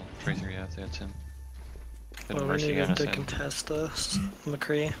 Well, Tracer, yeah, that's him. Then Well, we Mercy need him and to Ascend. contest us,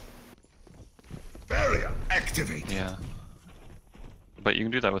 McCree. Barrier activate. Yeah. But you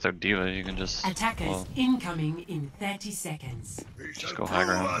can do that without D.Va, you can just... Attackers well, incoming in 30 seconds. just go high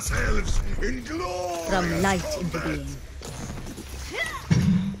ground. From light into being.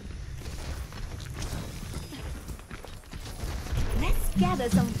 Let's gather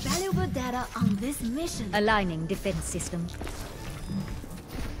some valuable data on this mission. Aligning defense system.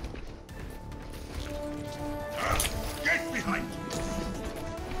 Get behind!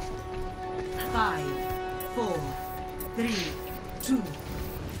 5, 4, 3, 2,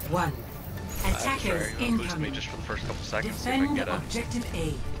 1. Attackers Boost me incoming. just for the first couple seconds, see if I can Defend get a... objective A.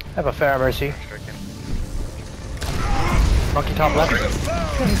 I have a fair mercy. striking. Monkey top left. Top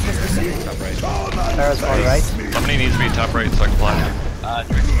right. Pharah's on right. Somebody needs to be top right so I can flash.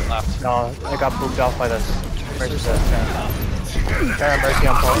 Drake left. No, I got pooped off by this. Mercy's a Pharah mercy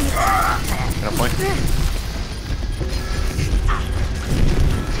on point. Get a point.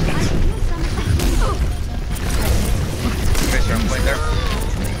 Tracer on point there.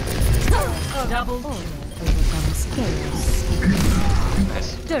 Double. Overcome scales.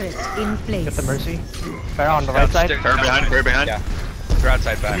 Nice. Turret in place. Get the mercy. Pharah on the right side. Fair behind, fair behind. Yeah. They're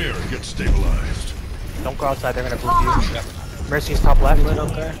outside back. Come here and get stabilized. Don't go outside, they're gonna poop you. Yep. Mercy's top left.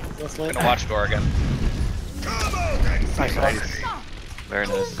 Gonna watch door again. Nice one. Very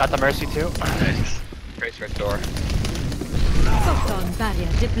nice. Got the mercy too. Nice. Tracer at door. Photon barrier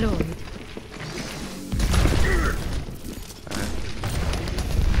deployed.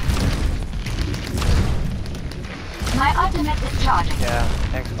 My ultimate is charging. Yeah,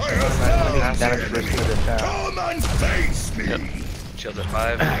 thanks. Damage mercy with it. Come and face me. Yep. Shields at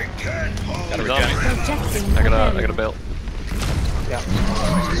 5. Gotta He's on regen. me. I gotta bail. Yeah.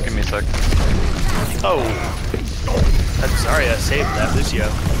 Just give me a sec. Oh! I'm sorry I saved that, Lucio.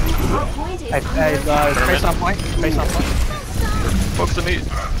 Face on point. Face on point. Focus on me.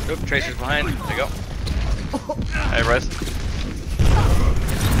 Oop, Tracer's behind. There you go. Hey, res.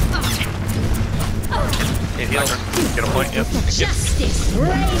 It heals. Get a point, yep. Justice.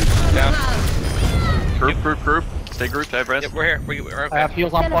 Down. Group. Stay grouped, have res. Yep, we're here. We're okay. I have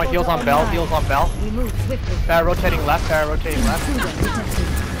heals on point, heals on bell, heals on bell. We move swiftly. Pharah rotating left, Pharah rotating left.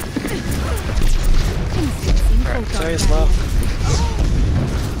 Sorry, slow.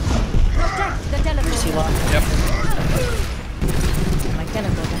 Protect the teleporter. Yep. My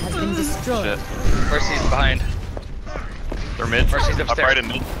teleporter has been destroyed. Shit. Mercy's behind. They're mid. Mercy's Up upstairs. right and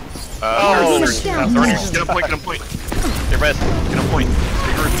mid. Oh, Get a point, get a point. Get res, get a point.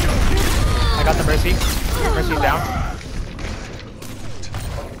 Stay grouped. I got the mercy. Mercy's down.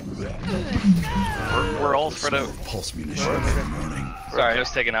 We're all spread out. Pulse munitions in the morning. Sorry, I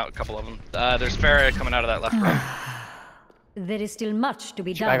was taking out a couple of them. There's Pharah coming out of that left room. There is still much to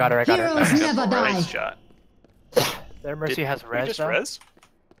be done. I got her. Heroes never die. Nice shot. Their mercy has res just though. res?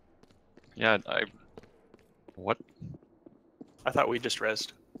 Yeah, what? I thought we just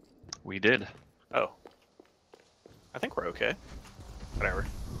resed. We did. Oh. I think we're okay. Whatever.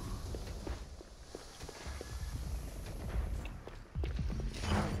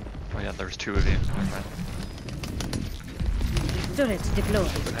 Oh yeah, there's 2 of you. Turret deployed.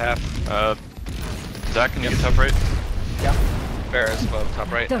 Half. Zach, can you get top right? Yeah. Pharah's above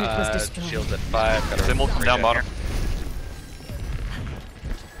top right. Turret was destroyed. Shields at 5. Got a Symbol regen down here. bottom.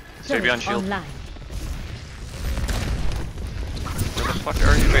 Stay Turret behind shield. online. Where the fuck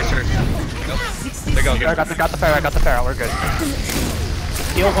are you? Tracer. Nope. There you go. I got the Pharah, I got the Pharah, we're good.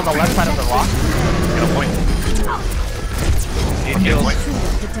 Heals on the left side of the rock. Get a point. Need heals.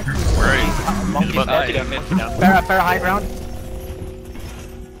 Where are you? Monkey Monkey down. Yeah, mid. Pharah high ground.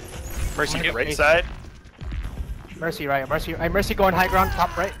 Mercy to the right side. Mercy right, Mercy going high ground,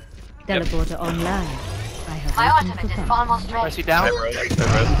 top right. Teleporter online. I have My waiting ultimate for is fun. almost ready. Mercy down. Res.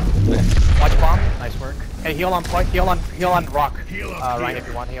 Watch bomb. Nice work. Hey, heal on point, heal on rock. Ryan, if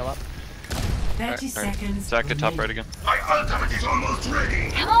you want, heal up. 30 seconds. Zach, get top right again. My ultimate is almost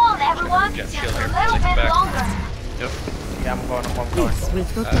ready. Come on, everyone. Yeah, Just shield a here. little Take it bit back. longer. Yep. Yeah, I'm going. This will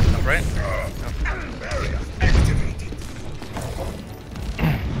protect. Top right.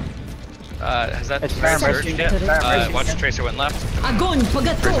 Has that It's Tracer Pharah surged mercy. yet? Pharah mercy. Watch Tracer went left. Огонь по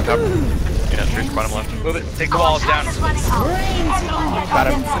Tracer top. готову. Yeah, Tracer bottom left. Move it. Take the walls down. Just running out. Everyone Got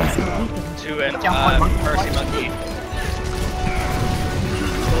him. 2 and Mercy Monkey.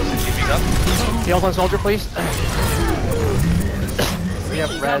 Closing GP's up. Heals on soldier, please. We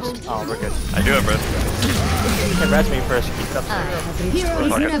have res. Oh, we're good. I do have res. You can res me first. Keep it up. I have reached Heroes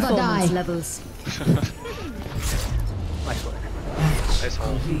peak never performance die. levels. Nice work. Nice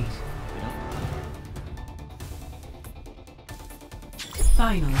hole.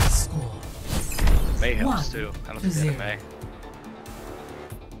 Final score. May helps 1 too. I don't to think they 0. May.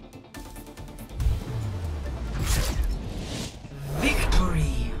 Victory.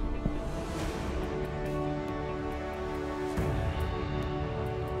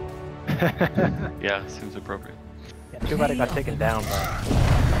 Yeah, seems appropriate. Yeah, too bad it got taken down by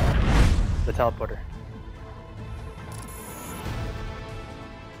the teleporter.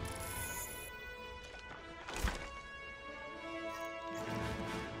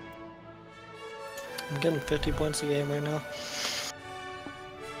 I'm getting 50 points a game right now.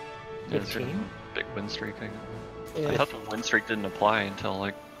 Yeah, it's a big win streak. Yeah. I thought the win streak didn't apply until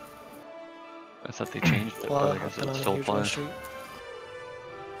like I thought they changed it, Well, but I guess I've been it on a still huge win applies. streak.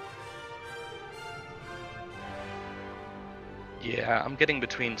 Yeah, I'm getting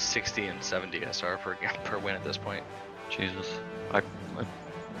between 60 and 70 SR per win at this point. Jesus, I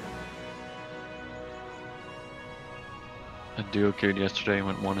duoed yesterday,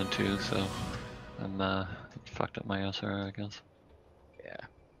 went 1 and 2, so I'm fucked up my SR, I guess. Yeah,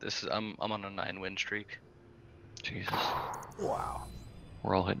 this is I'm on a 9-win streak. Jesus. Wow.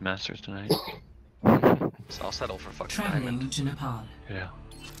 We're all hitting masters tonight. So I'll settle for fucking Traveling diamond. to Nepal. Yeah.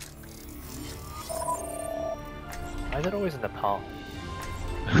 Why is it always in Nepal?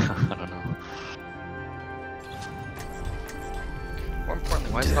 I don't know. More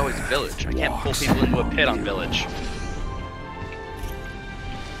importantly, why is it always village? I can't pull people into a pit on village.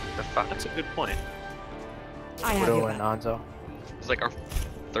 The fuck? That's a good point. Widow and Anzo. It's like our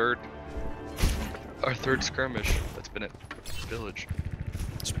third skirmish that's been at village.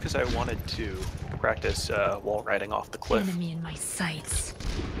 It's because I wanted to practice wall riding off the cliff. Enemy in my sights.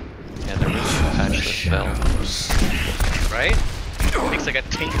 Yeah, they're really gonna patch this spell. Right? It makes like a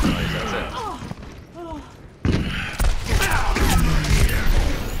tink noise, that's it.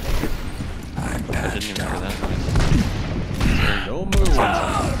 I didn't even hear that noise. No move.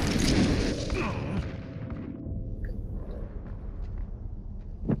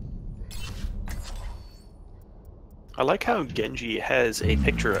 I like how Genji has a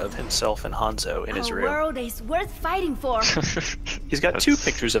picture of himself and Hanzo in his Our room. world is worth fighting for. He's got 2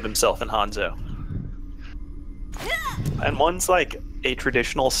 pictures of himself and Hanzo. And one's like a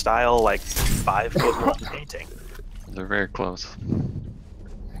traditional style, like 5-foot painting. They're very close.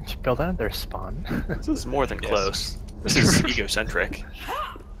 Did you build out their spawn? This is more than close. This is egocentric.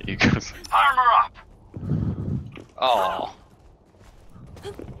 Egos. Armor up! Oh.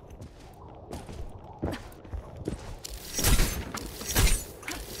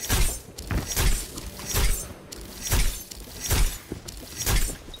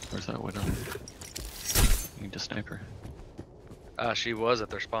 Where's that widow? Need a sniper. She was at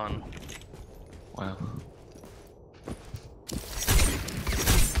their spawn. Wow.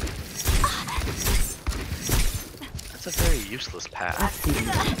 That's a very useless path. You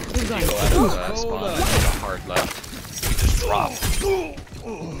go out of spawn and take a hard left. You just drop.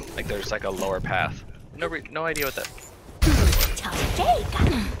 Like there's like a lower path. No idea what that.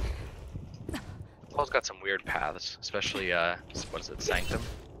 Paul's got some weird paths, especially what is it, Sanctum?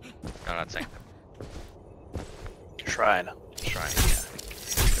 No, not Sanctum. Shrine. Shrine, yeah.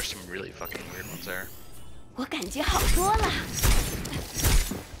 There's some really fucking weird ones there. 我感觉好多了。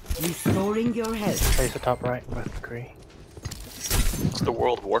 Restoring your health. Face the top right with McCree. It's the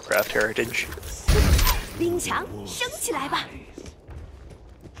World of Warcraft heritage. 冰墙升起来吧。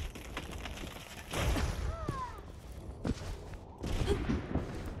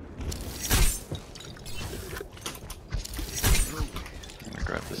 I'm gonna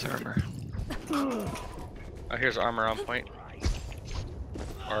grab this armor. Oh, here's armor on point.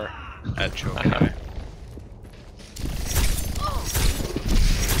 Or at choke anyway.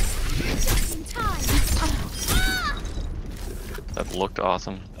 That looked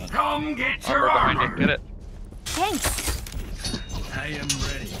awesome. Come get Armor your behind armor! it, get it. Thanks. I am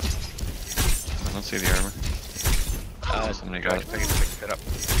ready. I don't see the armor. Somebody got it. Pick it up.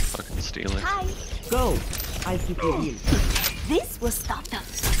 Fucking steal it. Hi. Go. I'll keep you healed. This will stop them.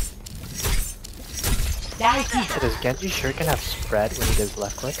 So does Genji Shuriken have spread when he does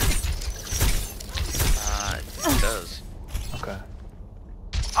left click? It does. Okay.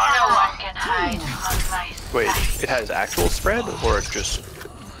 No one can hide from my sight. Wait, it has actual spread, or it just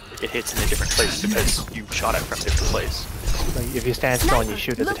it hits in a different place because you shot it from a different place? Like if you stand still and you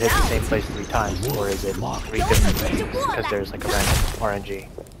shoot, does it hit the same place 3 times, or is it 3 different places because there's like a random RNG?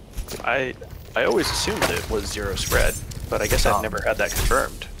 I always assumed it was 0 spread, but I guess I've never had that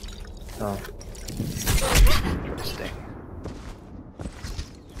confirmed. Oh. Interesting.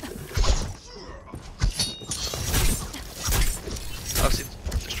 Oh, see,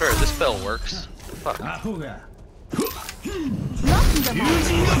 Destroyer, this spell works. Fuck. Shit,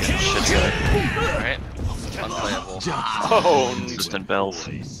 right? Unplayable. Oh, consistent bells.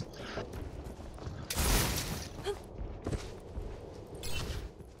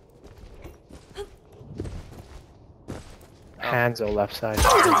 Hanzo left side.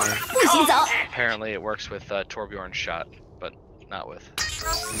 Apparently it works with Torbjorn's shot, but not with.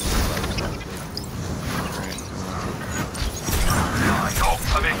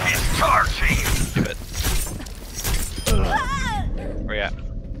 Give it. Where you at?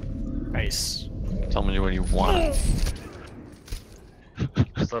 Nice. Tell me what you want.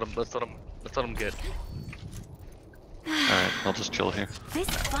 Let's let him get. Alright, I'll just chill here. This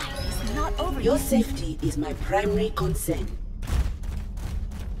fight is not over. Your safety is my primary concern.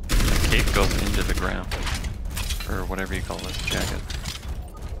 Cape goes into the ground. Or whatever you call this jacket.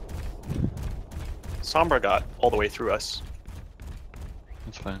 Sombra got all the way through us.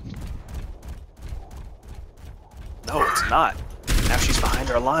 That's fine. No, it's not. Now she's behind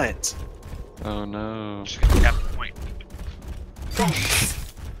our lines. Oh no. She's gonna cap the point.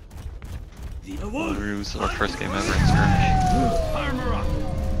 Lose our first game ever in skirmish.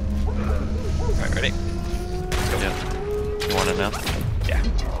 Alright, ready? Yeah. You want it now? Yeah.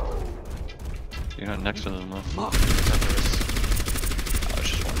 You're not next to them though. Oh, it's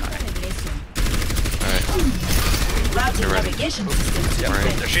just one high. Alright. You're ready. Yeah,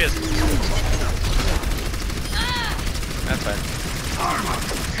 Right. there she is. That's fine.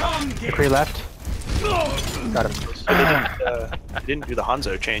 McCree left. Got him. They didn't do the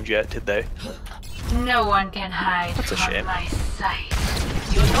Hanzo change yet, did they? No one can hide That's a from shame. my sight.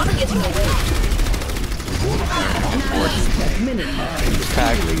 You're not getting away.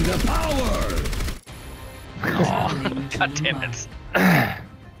 Tag. God damn it.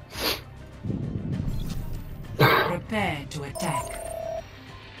 Prepare to attack.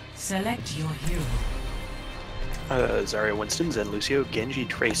 Select your hero. Zarya Winston, Zen Lucio, Genji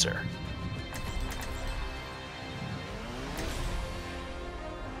Tracer.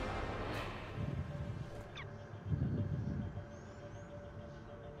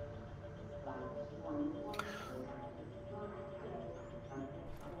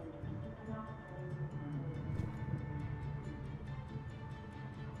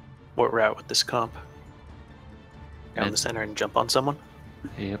 What route with this comp? Down the center and jump on someone?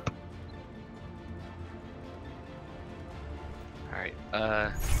 Yep. Alright,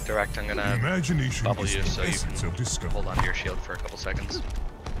 Direct, I'm gonna bubble you so you can hold on to your shield for a couple seconds.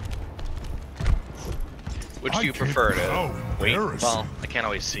 Which do you prefer to wait? Well, I can't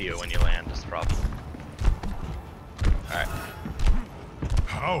always see you when you land, is the problem. Alright.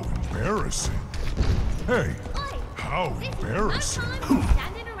 How embarrassing. Hey, how embarrassing.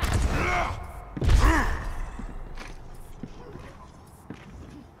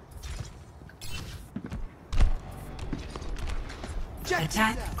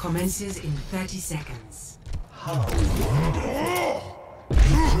 Attack commences in 30 seconds. How wonderful. A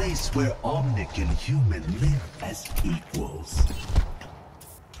place where Omnic and human live as equals.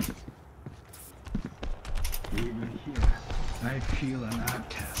 Even here, I feel an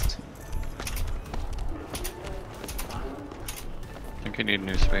outcast. I think you need a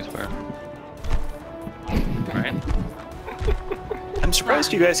new spacebar. Right? I'm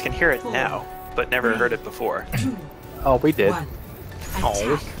surprised you guys can hear it now, but never heard it before. Oh, we did.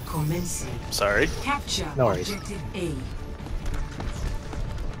 Oh, Commencing. sorry. Capture No worries. objective A.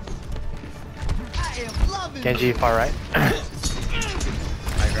 Genji, far right.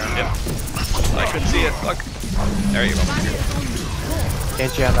 High ground, yep. I couldn't see it, fuck. There you go.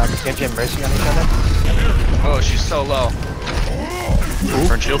 Genji and Mercy on each other. Oh, she's so low.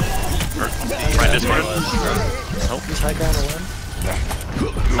 Front shield. Right discorded. Nope, he's high ground alone.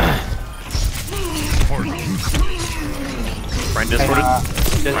 Ryan discorded.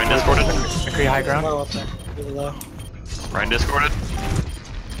 Ryan discorded. McCree high ground. Low up there, really low. Ryan discorded.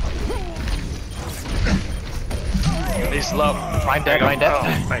 He's low. Mine dead, mine dead. Oh,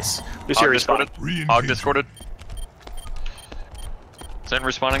 nice. Lucio Hog responded. discorded. Hog discorded. Zen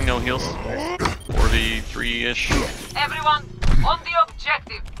responding, no heals. 43-ish. Everyone, on the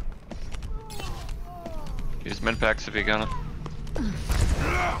objective. Use med packs if you got it.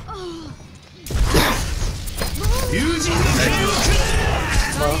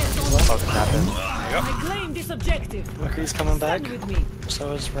 I claim this objective. McCree's coming back. With me.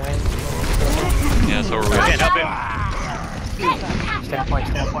 So is Ryan. Yeah, so are we. Standpoint.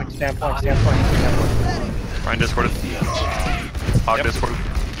 Ryan discorded. Hog discorded.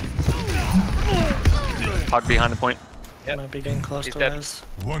 Hog behind the point. Yep. Might be getting close He's to dead. res.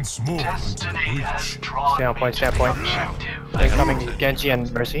 Once more into the breach. Standpoint. They're coming, Genji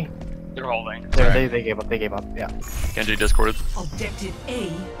and Mercy. They're holding. They gave up, yeah. Genji discorded. Objective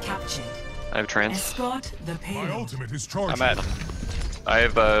A captured. I have trans. Escort the My payload. ultimate is charging. I'm at. I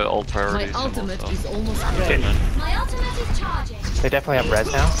have ult priority. My ultimate symbol, is almost My ultimate is charging. They definitely have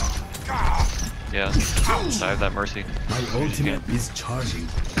res now. Yeah. I have that Mercy. My ultimate is charging.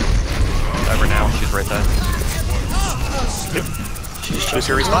 Dive her now. She's right side.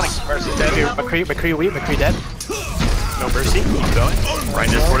 Lucio respawning. Mercy dead. McCree weak. McCree dead. No Mercy. Keep going.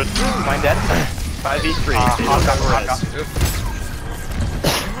 Ryan discorded. Mine dead. 5v3. Hog got res.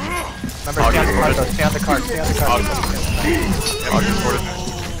 Remember, stay on the card. Stay on the card. Hog discorded.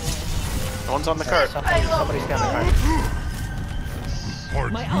 No one's on the card. Somebody stay on the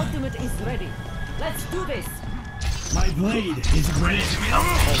card. My ultimate is ready. Let's do this. My blade is ready. Okay.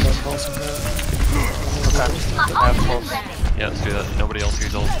 I have pulse. Yeah, let's do that. Nobody else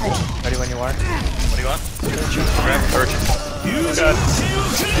use ult. Ready when you are. What do you want? Grab Urchin. Use God.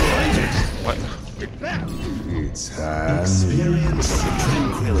 What? It's experience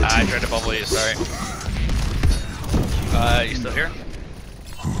tranquility. I tried to bubble you, sorry. You still here?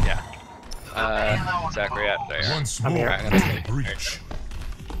 Yeah. Zachary, there. Once I'm more, here. breach.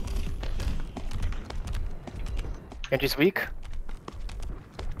 Genji's weak.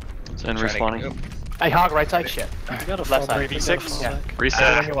 Zen respawning. Hey, Hog, right side, shit. You got a Left fall side. back. V6. Yeah.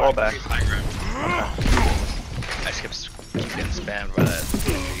 Reset. Fall back. I just keep getting spammed by that.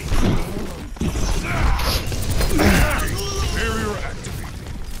 Barrier activated.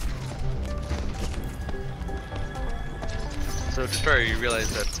 So, Destroyer, you realize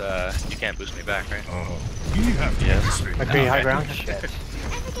that you can't boost me back, right? We have to Yes. McCree high ground. Shit.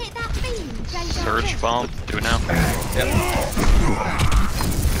 Surge bomb. Do it now. Yep.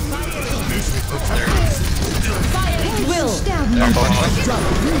 Will.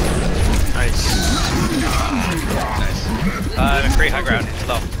 Nice. McCree, high ground.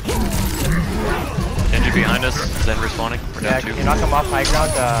 Low. Genji behind us. Zen respawning. We're Yeah, down can 2. you knock him off high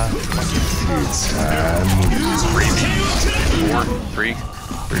ground? 3v3.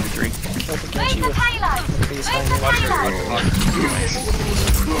 3v3. Kill the Genji with McCree's high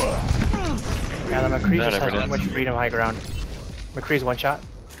Yeah, the McCree That just has ever too did. much freedom high ground. McCree's one shot.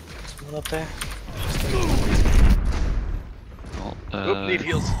 Someone up there. Oop, need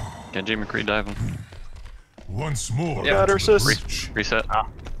heals. Genji McCree diving. Once more. Yeah, to the Ursus. breach. Reset.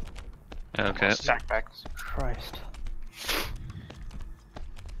 Yeah, okay. Backpacks. Christ.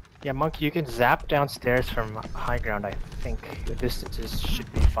 Yeah, Monkey, you can zap downstairs from high ground, I think. The distances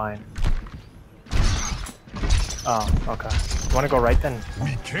should be fine. Oh, okay. You wanna go right then?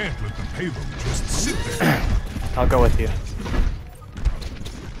 We can't let the payload just sit there. I'll go with you.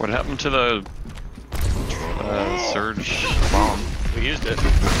 What happened to the surge bomb? We used it.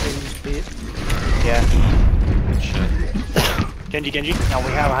 Yeah. Shit. Genji. Now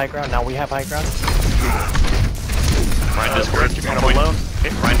we have high ground. Ryan discorded. Keep him alone.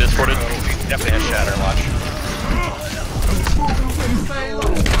 Ryan discorded. Definitely has shatter, watch.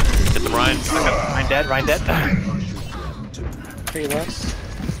 Hit the Ryan. Ryan dead. 3 left.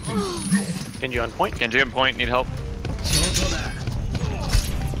 Genji on point. Genji on point. Need help.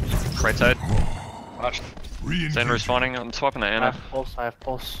 Right side. Watch. Zen respawning. I'm swapping to I Anna. have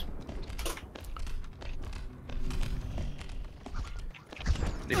pulse.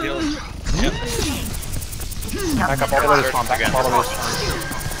 Need heals. Yep. Back up all the way to spawn. Back up all the way to spawn.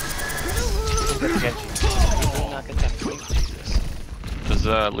 Does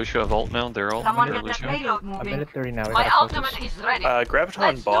Lucio have ult now? They're ult. Someone Or get that Lucio? payload A moving. minute 30 now. We My gotta ultimate focus. is ready.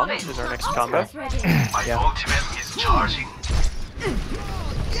 Graviton Bomb is our next combo. Yeah. Ultimate is charging.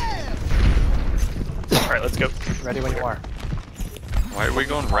 Alright, let's go. Ready when you are. Why are we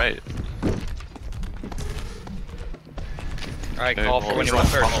going right? Alright, Okay, call for well, when you want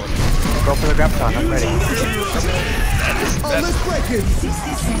first. Go for the Graviton. I'm ready.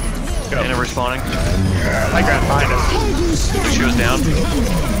 Anna respawning. High ground behind us. Lucio's down.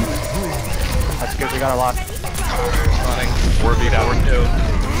 That's good. We got a lot. 4v4.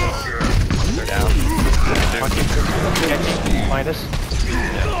 They're down. Behind us.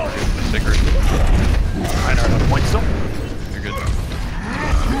 Sticker. Ryan are on point still. You're good.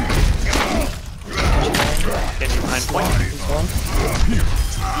 Genji behind point.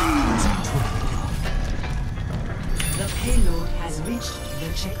 The payload has reached the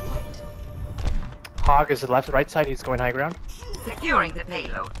checkpoint. Hog is the right side. He's going high ground. Securing the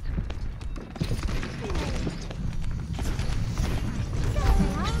payload.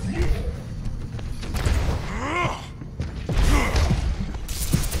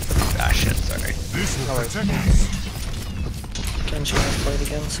 Ah, shit, sorry. This will protect us. Genji will fight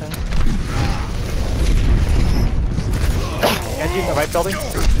again soon. Genji in the right building.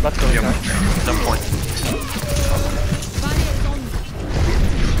 Let's go. Some point.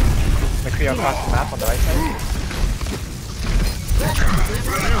 McCree across the map on the right side.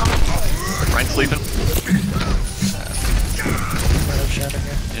 Ryan sleeping. Right up shatter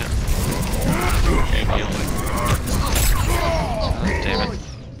here. Yeah.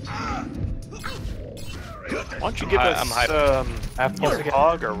 don't you give us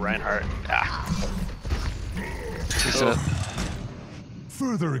Hog or Reinhardt?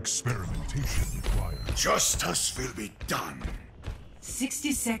 Further experimentation required. Justice will be done.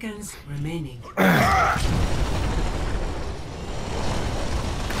 60 seconds remaining.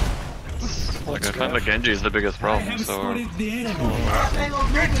 Like, I find the Genji is the biggest problem, so...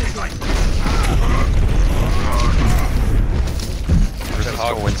 Just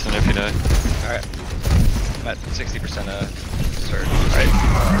go Winston if you die. Alright. I'm at 60% surge. Alright.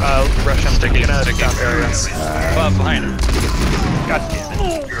 Rush him, taking a down area. Behind him. God damn it.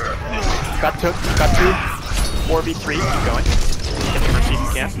 Got two. 4v3, keep going. Get the mercy if you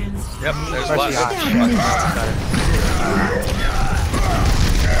can. Yep, there's Mercy.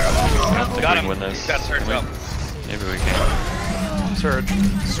 Got him. Win this. Got surge up. Maybe we can. Surge.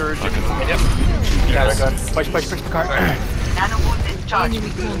 Yep. Yeah, they're good. Push the cart. Nano boost is charged.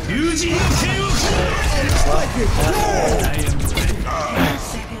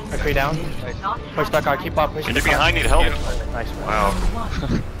 McCree down. Push back out, keep up. Get behind, need help. Nice. Wow.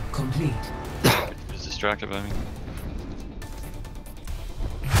 Complete. He's distracted by me.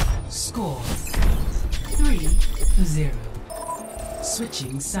 Score 3-0.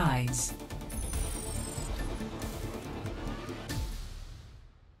 Switching sides.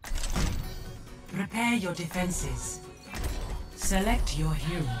 Prepare your defenses. Select your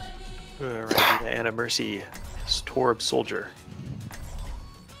hero. Alright, Anna Mercy. Torb Soldier.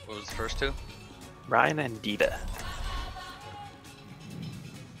 What was the first two? Ryan and Diva.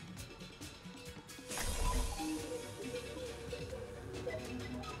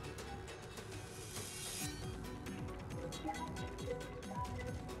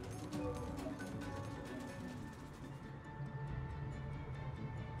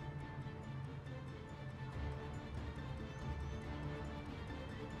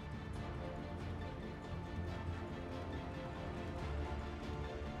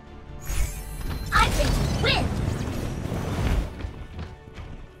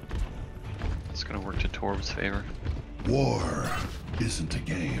 It's gonna work to Torb's favor. War isn't a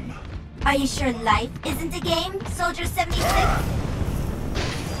game. Are you sure life isn't a game, Soldier 76?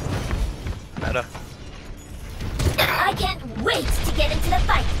 Meta. I can't wait to get into the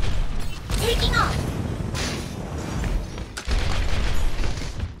fight. Taking off.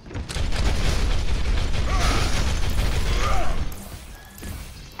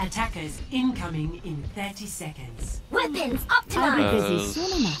 Attackers incoming in 30 seconds. Weapons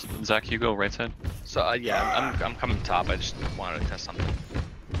optimized. Zach, you go right side. So yeah, I'm coming top. I just wanted to test something.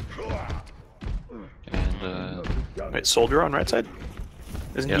 And Wait, Soldier on right side?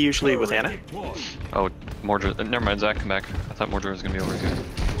 Isn't he usually with Anna? Oh, Mordred. Never mind, Zach, come back. I thought Mordred was gonna be over here.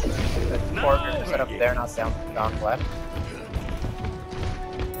 Mordred set up there, not down left.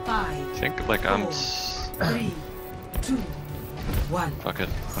 5. I think like I'm. 3, 2, 1. Fuck it.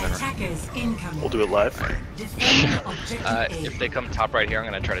 Whatever. Attackers incoming. We'll do it live. Defend objective A. If they come top right here, I'm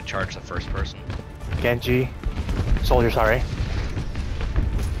gonna try to charge the first person. Genji. Soldier, sorry.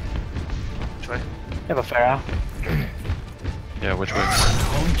 Which way? You have a Pharah. Yeah, which way?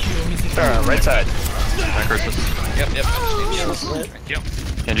 Pharah, right side. Curses. Yep. Thank you.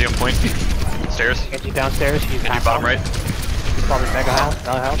 Genji on point. Stairs. Genji downstairs. He's Genji bottom right. He's probably mega health.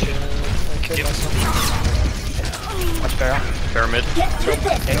 Mega health. Watch Pharah. Pharah mid.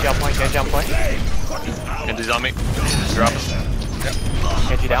 Genji on point. Genji's on me. Drop. Yep.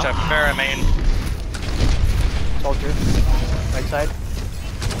 Genji down. Watch out, Pharah main. Soldier. Right side.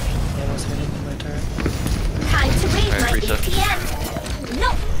 Yeah, that's hitting my turret. Time to raise Alright, my reset. APM. No.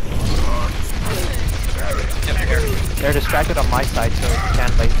 Yep, here. They're distracted on my side, so you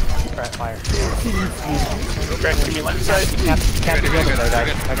can't like fire. Grant, give me left side. Can't be real with that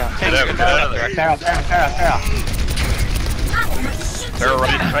guy. I got. Get out of there. Pharah. Pharah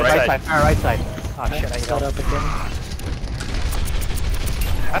right side. Pharah right side. Oh shit, I Got up again.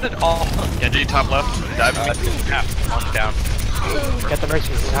 How did all Genji top left. Dive me. one down? Get the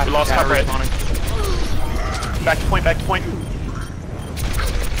mercy. We lost top right. Back to point.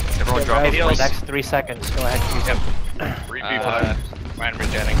 Everyone drop Right, the for the place. next 3 seconds. Go ahead. Ryan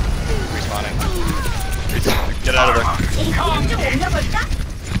regenning. Respawning. Get out of there.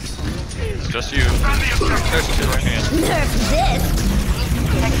 It's just you. Nerf this.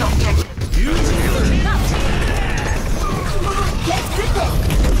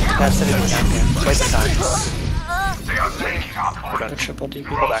 That's it. Wait the time. We're done. Triple DP.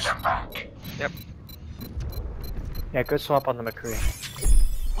 Pull back. Yep. Yeah, good swap on the McCree.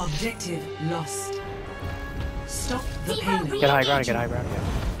 Objective lost. Stop the payload. Get high ground, yeah.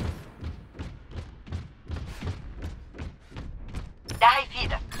 Die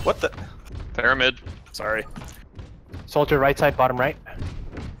feeder. What the? Pharah mid. Sorry. Soldier right side, bottom right.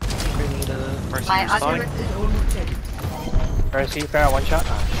 Mercy, My you're spawning. ultimate is almost ready. Mercy, fair, one shot.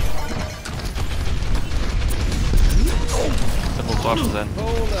 Simple swap to Zen. I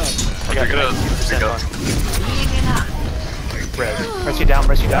got Pick it up. Pick up. Mercy down,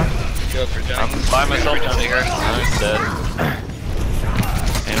 Mercy down. Go for John. I'm by myself down here. I'm dead.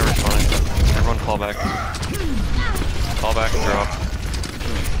 Ana respawning. Everyone fall back. Fall back and drop.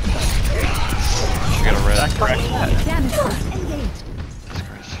 She got a red.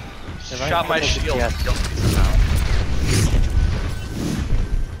 Shot my shield.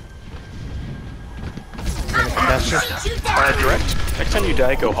 Direct. Next time you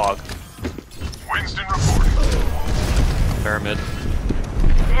die, go hog. Winston reporting. Pyramid.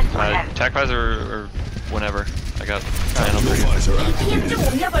 Attack visor or whenever. I got Ana for you.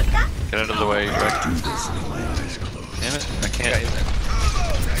 Get out of the way, direct. Damn it, I can't.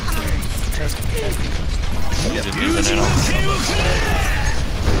 You didn't use an Ana.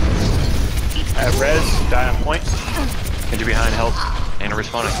 I have res, die on point. Genji behind health. Ana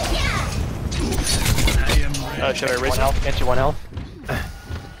respawning. Should I raise One health, get you one health.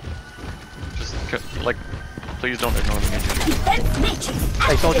 Just, like, please don't ignore me, Genji.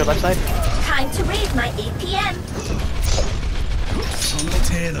 Hey, soldier left side. Time to raise my APM.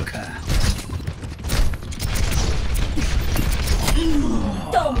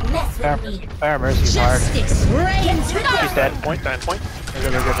 Don't mess with me. Fair, Mercy's hard. Justice reigns He's without. dead. point, die on point. We're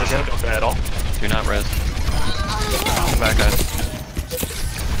good. Don't die at all. Do not res. Come back, guys.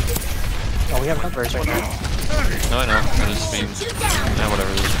 Oh, we have numbers right now. No, I know. I just mean, yeah,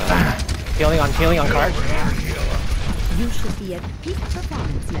 whatever this is. Healing on card. You should be at peak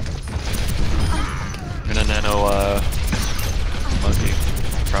performance levels. I'm gonna nano, monkey,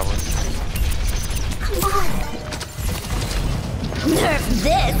 probably. Nerf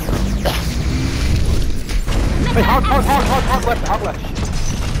this. Wait, hog left.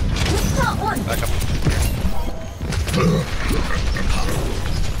 Back up.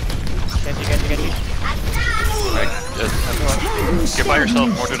 Genji. Right, get by yourself,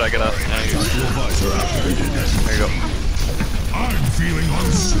 or did I get up? Now you. There you go. I'm feeling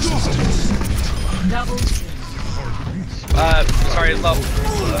unsuspicious. Sorry, low.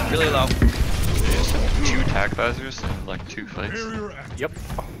 Really low. Two attack visors in like 2 fights. Yep.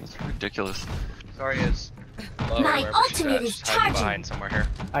 That's ridiculous. Sorry is low. My wherever she's ultimate at. is She's hiding charging. behind somewhere here.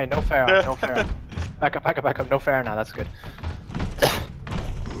 Alright, no fair. Back up. No fair now, that's good.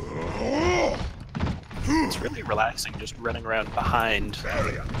 It's really relaxing just running around behind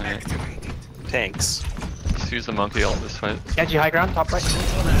tanks. Let's use the monkey ult this fight. Genji high ground, top right.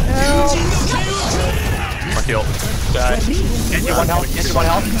 Monkey ult. Die. Genji one health.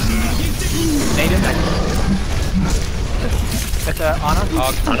 Native. It's Ana.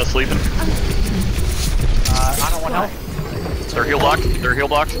 Ana sleeping. Ana one health. They're heal blocked.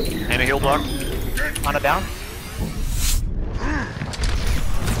 Ana heal blocked. Ana down.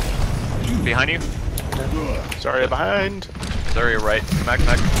 Behind you. Sorry, behind. Sorry, right. Come back.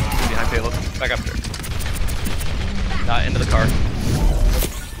 Behind payload. Back up there. Not into the car.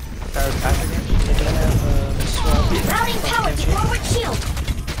 Routing power to forward shield.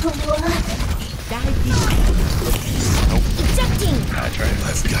 Ejecting. I tried.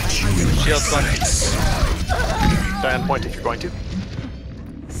 I've got you in my Shield's going. Die on point if you're going to.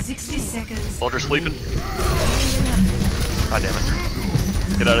 60 seconds. Soldier sleeping. God damn it.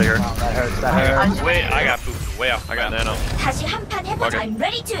 Get out of here. Wow, that hurts. Wait, I got pooped way off. I got nano. Has your handpan hit Okay. I'm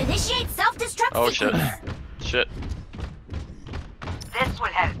ready to initiate self-destruct Oh shit. sequence. Shit. This will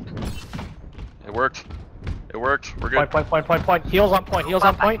help. It worked. We're good. Point. Heals on point.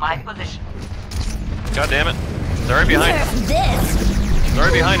 My position. God damn it. They're right behind. Nerf this. They're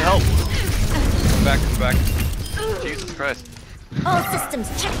right behind. Help. Come back. Jesus Christ. All systems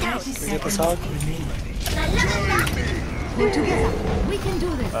checked out. Get this hog. We're together. We can do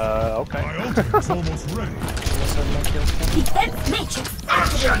this. Okay. My ultimate's almost ready. Defense matrix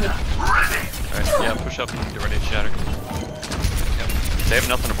activated. Alright, yeah, push up and get ready to shatter. Yep. They have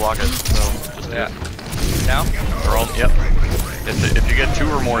nothing to block it, so just do it. Now? They're all, yep. If you get 2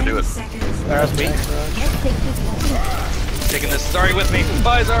 or more, do it. There's weak. Taking this Zarya with me.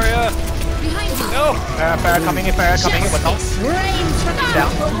 Bye, Zarya! Behind you. No! Fair coming in. With help.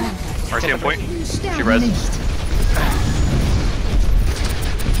 Down. Mercy on point. She res.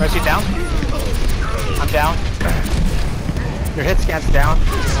 Mercy down. I'm down. Your hit scan's down.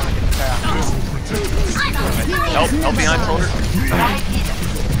 Help behind soldier.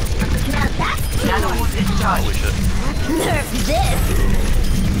 Holy shit. Nerf this.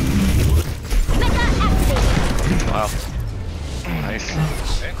 Mega activated. Wow. Nice.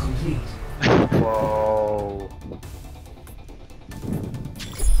 Whoa.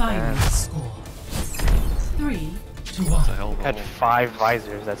 Final score 3-1. What the hell? Had 5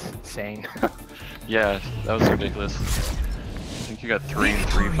 visors, that's insane. Yeah, that was ridiculous. I think you got 3 in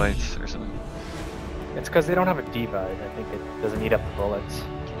 3 fights or something. It's because they don't have a D-Bud. I think it doesn't eat up the bullets.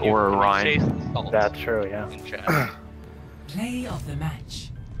 Or a Rhine. That's true, yeah. Play of the match.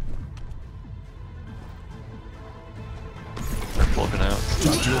 They're flipping out.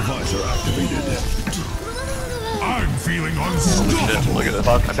 Tactical visor activated. I'm feeling Holy shit, look at this.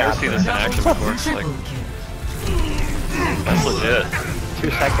 I've never seen this in action before. Like, that's legit.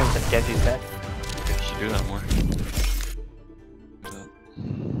 2 seconds and Genji's dead. You should do that more.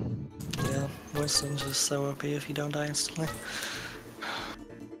 Yeah, Winston's just so OP if you don't die instantly.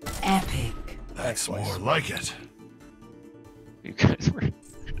 Epic. That's more like it. You guys were...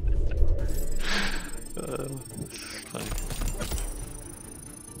 funny.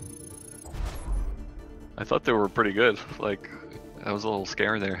 I thought they were pretty good. Like, I was a little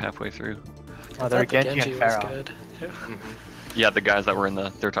scared there halfway through. Oh, they're Genji and Pharah. Good. Yeah. Yeah, the guys that were in the...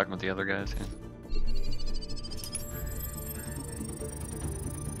 They're talking about the other guys, yeah.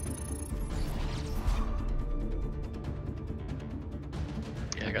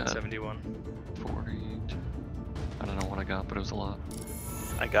 Yeah, I got 71. 40. I don't know what I got, but it was a lot.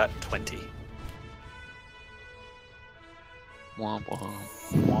 I got 20. Womp womp.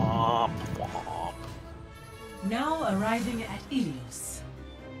 Womp womp. Now arriving at Ilios.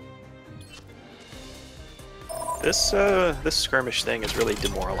 This skirmish thing is really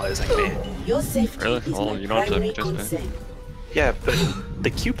demoralizing me. Your safety Really? is Well, my you don't have to primary participate. concern. Yeah, but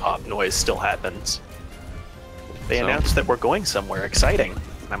the Q-pop noise still happens. They So? announced that we're going somewhere exciting.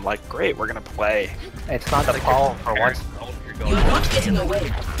 And I'm like, great, we're gonna play. It's not the call for once. You're going You're not getting away.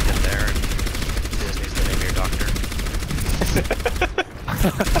 get there and Disney's the name of your doctor.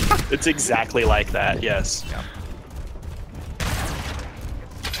 It's exactly like that, yes. Yeah.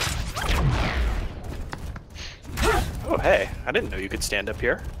 Oh hey, I didn't know you could stand up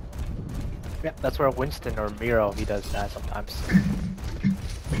here. Yeah, that's where Winston or Miro, he does that sometimes.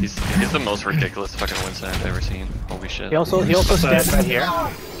 He's the most ridiculous fucking Winston I've ever seen. Holy shit. He also stands right here.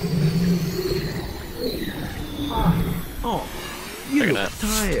 Oh, Look you at look that.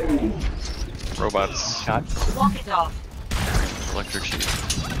 tired. Robots. Shot. Walk it off. Electric sheep.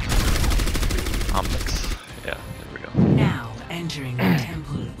 Optics. Yeah, there we go. Now entering the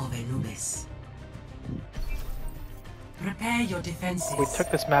Temple of Anubis. Prepare your defenses. We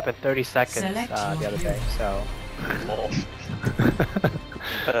took this map in 30 seconds Select the other day, so...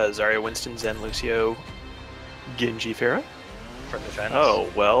 Zarya, Winston, Zen, Lucio, Genji, Pharah? For defense. Oh,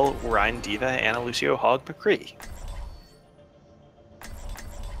 well, Rhine, Diva, Ana, Lucio, Hog, McCree.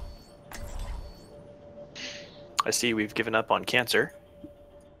 I see we've given up on Cancer.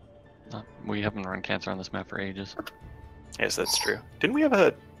 We haven't run Cancer on this map for ages. Yes, that's true. Didn't we have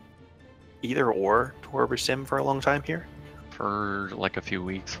a either or Torb or Sim for a long time here? For like a few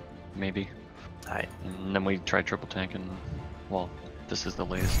weeks, maybe. Right. And then we tried triple tank and, well, this is the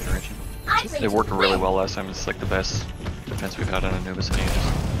latest iteration. I'm ready It worked to really win. well last time. It's like the best defense we've had on Anubis in ages.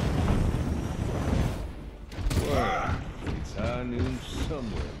 Well, it's high noon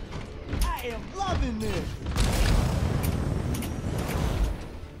somewhere. I am loving this.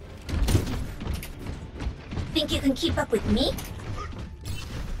 Think you can keep up with me?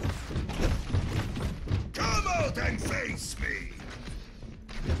 Come out and face me!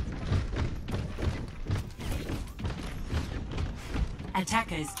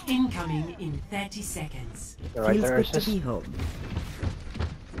 Attackers incoming in 30 seconds. You're right there, Feels good to Ursus. be home.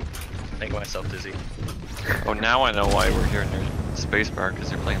 Make myself dizzy. Oh, now I know why we're here in their space bar, because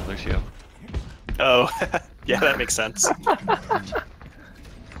they're playing Lucio. Oh, yeah, that makes sense.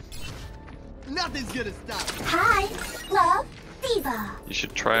 Nothing's gonna stop. Hi, love, Diva. You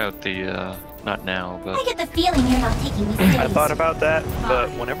should try out the, not now, I but get the feeling you're not taking me seriously. I thought about that, but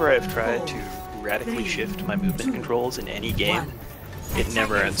whenever I've tried to radically shift my movement controls in any game, it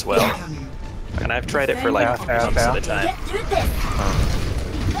never ends well. And I've tried it for like months at a time. Get through this.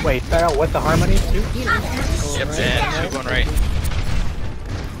 Wait, Pharah, what the harmony too? Yep, and keep going right.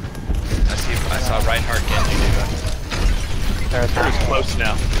 I saw Reinhardt Genji do that. Pharah's pretty Close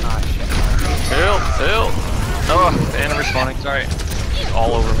now. Ah, shit. Hill! Oh, and I'm respawning. Sorry.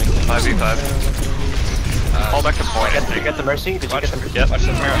 All over me. 5v5. Fall back to point. Did you get the Mercy? Did you Watch get the him. Yep. Work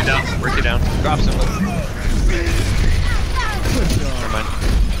you down. Work you down. Drops him. Never mind.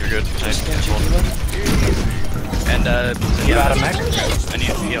 You're good. Nice. And You got a mech? I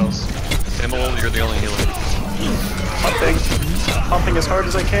need heals. Symbol, you're the only healer. Pumping as hard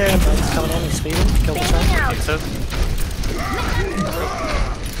as I can. He's coming in, he's speeding. Kill the tank. He says.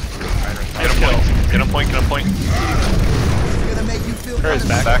 Get on point. Get on point. Get on point. Gonna make you feel Pharah's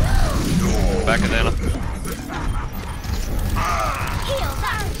back. Back Azana.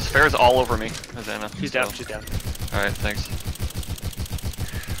 Pharah's all over me, Azana. She's down, she's down. Alright, thanks.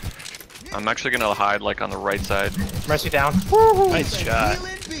 I'm actually gonna hide like on the right side. Mercy down. Nice shot.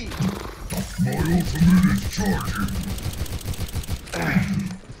 My ultimate is charging.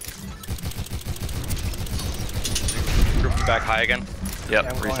 Group back high again. Yep,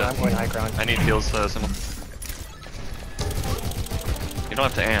 Yeah, reset. I'm going high ground. I need heals, Symbol. You don't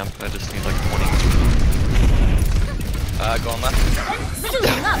have to amp, I just need like 20. Going left.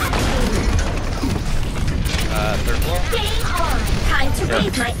 Third floor. Time to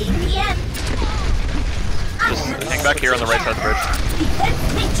raise my APM. Just hang back here on the right side of the bridge.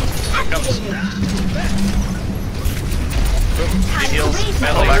 Heals.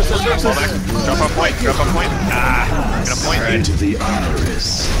 Fall back. Fall back. Drop off point. Drop off point. Ah. Get a point. Right. Into the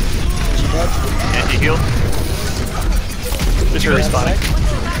iris. Anti-heal. Just really spotting.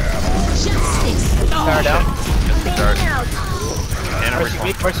 Power down. Start. And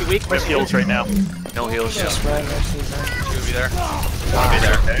Mercy weak. Mercy heals right now. No heals. Just right next to you. Should be there. Be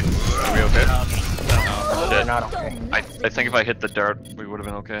there. Are we okay? They're not okay. I think if I hit the dart, we would have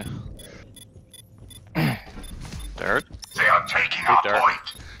been okay. Dart? They are taking our point.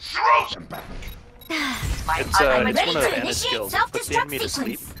 Throw them back. It's one of Anna's skills. Put the enemy to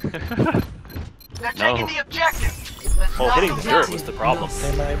sleep. They're No. taking the objective. Well, hitting the dirt was the problem.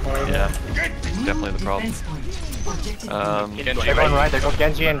 They might want to. Yeah. Definitely the problem. They're going right. They're going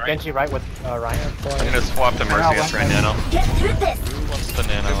Genji right with Ryan. I'm gonna swap to Mercy against Ryan Nano. Get through this. Who wants the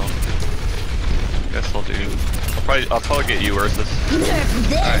Nano? Guess I'll do. I'll probably get you, Ursus.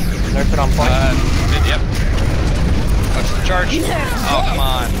 Alright. Nerf it on point. Yep. Watch the charge. Oh, come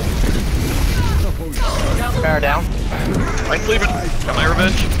on. Power down. I'm leaving. Got my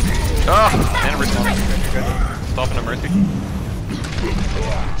revenge. Oh, and respawn. Stopping a Mercy.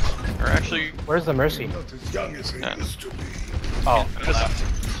 Or actually, Where's the Mercy? Not as young as it used to be. Oh.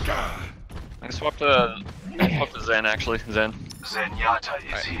 I swap to Zen actually. Zen. Zenyatta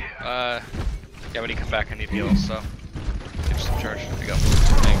is here. Yeah, when you come back, I need heals, so give some charge. There we go.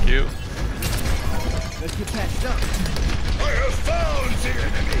 Thank you. Let's get patched up. I have found the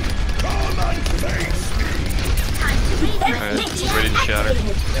enemy. Come and face me. Alright, ready to shatter.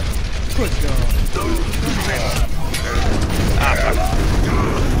 Good job. Ah, fuck.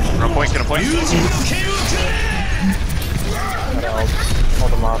 Run point, get a point.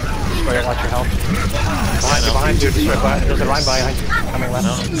 Hold them off. Destroyer, watch your health. Behind you. Destroyer, there's a Ryan behind you. Coming left.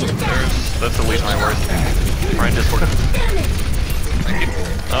 No, that's the least of my worries. Ryan Discord. Thank you.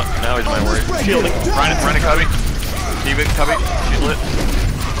 Oh, now he's my worry. Shielding. Ryan and Cubby. D.Va, Cubby. She's lit.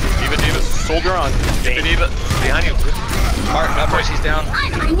 D.Va. Soldier on. D.Va. Behind you. Alright, Mercy's down. I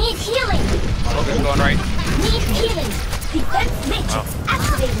need healing. Soldier's going right. Need healing. Defense matrix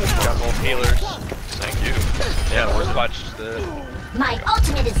activated. Got both healers. Thank you. Yeah, where's watch the... My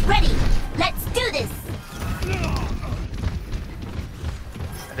ultimate is ready. Let's do this.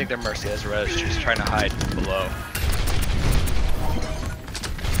 I think their Mercy has res. She's trying to hide below.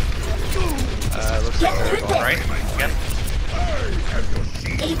 Looks like they're going right. Again.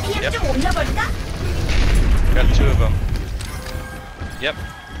 Yep. Got two of them. Yep.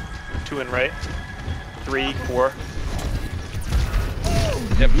 2 in right. 3, 4.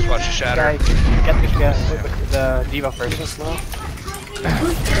 Yep, just watch the shatter. Get the D.Va first. Just low.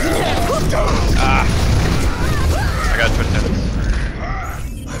 Ah! I got 20 minutes.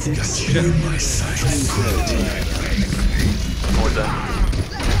 I've got you in my sights. More done.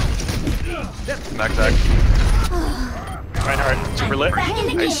 Back. Reinhardt, super lit. Yeah,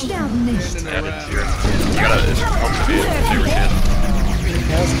 it's here. You gotta, it helps to be super shit.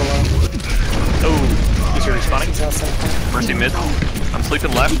 That's below. Oh, he's here respawning. He's outside. Mercy mid. I'm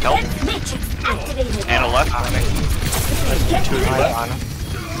sleeping left. Help. Anna left. I'm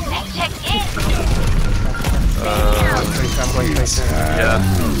going crazy. Yeah,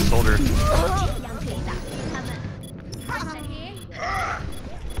 soldier.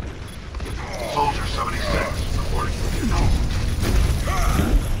 Soldier 76.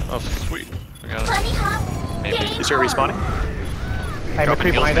 Oh, sweet. I got it. Is there respawning? Hey,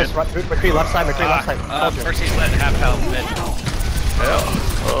 McCree behind us. McCree left side. Mercy's lit, half health mid. Yeah.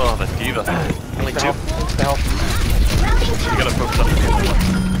 Oh, the D.Va. Only 2. Help. You gotta focus on the D.Va.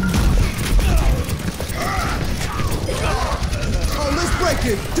 Oh, let's break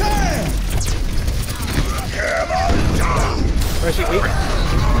it. Damn! Mercy weak.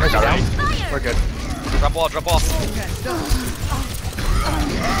 Mercy down. We're good. Drop wall.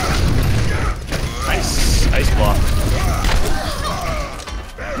 Nice. Ice block.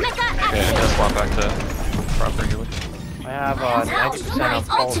 Okay, I'm gonna swap back to proper healing. I I have 90% of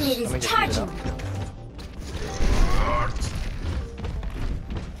pulse. Let me just use it up.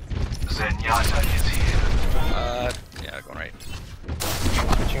 Zenyatta is here. Yeah, going right.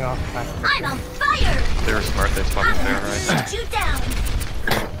 Switching off. I'm on fire! They were smart, they fucking fair, right? Shoot you down!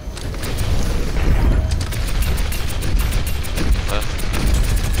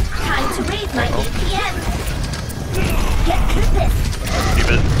 Time to raise my APM! Get this!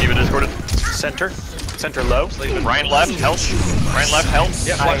 Keep it discorded. Center low. Ryan left, health. Ryan left, health.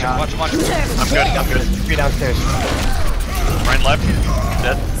 Yeah, watch him. I'm good. 3 downstairs. Ryan left,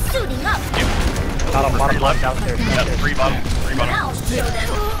 dead. Shooting up! Bottom left downstairs. Yeah, 3 bottom. I'll kill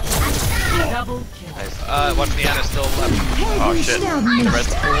them! Double kill. Nice. Watch the Ana still left. Oh shit. Red.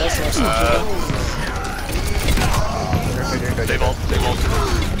 Save ult.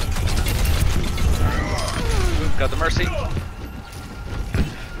 Got the Mercy.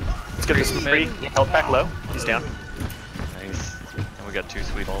 Let's get this free. Health back low. He's down. Nice. And we got 2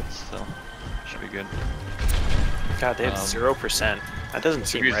 sweet ults, so should be good. God, they have 0%. That doesn't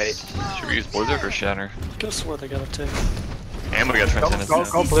seem right. Should we use Blizzard or Shatter? Go swore they got it too. And we got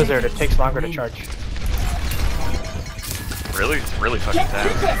Transcendence. Go Blizzard, it takes longer to charge. Really? It's really fucking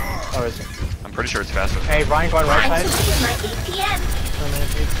fast. Oh, is it? I'm pretty sure it's faster. Hey, Ryan going right side.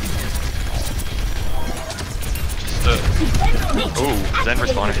 Ooh, Zen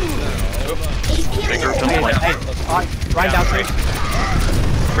respawning. Big group Hey, Ryan downstairs.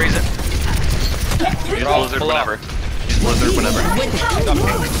 Freeze it. Use Blizzard whenever.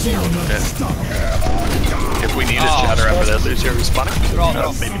 Okay. If we need a Shatter after this, is your respawning?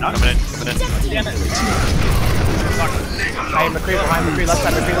 Maybe not. Coming in. Damn it. Hey, McCree behind McCree left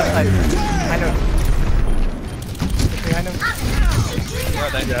side. Behind him. Where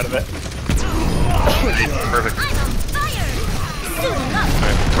are they? Get out of it. Perfect.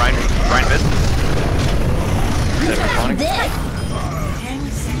 Alright, Ryan mid. Is that respawning?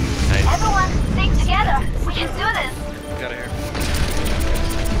 Nice. Everyone, stick together. We can do this. Get out of here.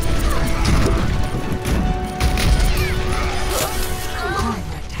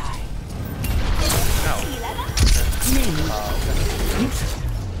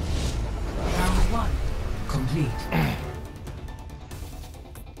 Round 1 complete.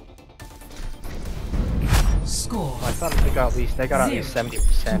 Score. I thought they got at least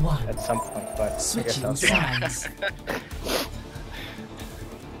 70% at some point, but I guess Switching that's sides.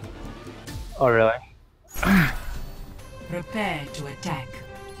 Oh really? Prepare to attack.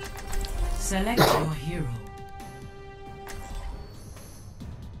 Select your hero.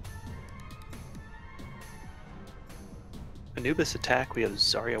 Anubis attack, we have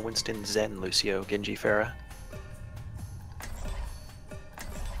Zarya, Winston, Zen, Lucio, Genji, Pharah.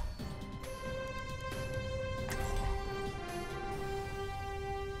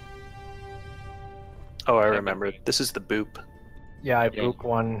 Oh, I remember. This is the boop. Yeah, I boop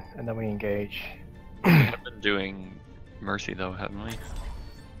one and then we engage. We've been doing Mercy though, haven't we?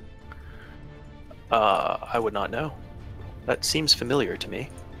 I would not know. That seems familiar to me.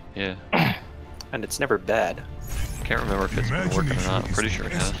 Yeah. And it's never bad. Can't remember if it's been working or not. I'm pretty sure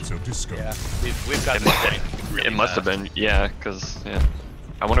it has. Yeah, we've got it must have been, yeah, because, yeah.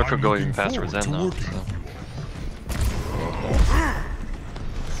 I wonder if it'll go even faster with Zen though. So.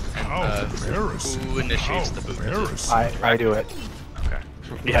 Who initiates the boot? I do it. Okay.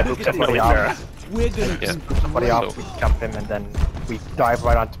 Yeah, boop definitely Pharah. We're gonna somebody off, we jump in and then we dive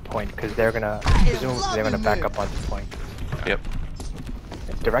right onto point because they're gonna presumably they're gonna back up onto point. Yep.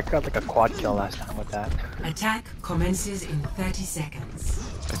 Direct got like a quad kill last time with that. Attack commences in 30 seconds.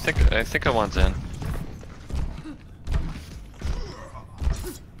 I think I want Zen.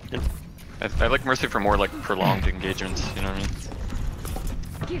 I like Mercy for more like prolonged engagements, you know what I mean?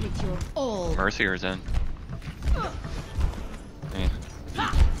 Give it your all. Mercy or Zen?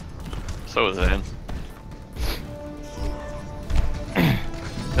 Yeah. So is Zen.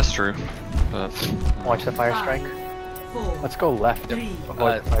 That's true. But Watch the fire strike. Let's go left and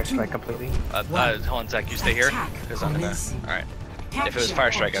avoid the fire strike completely. Hold on, Zach, you stay here, because I'm gonna... Alright. If it was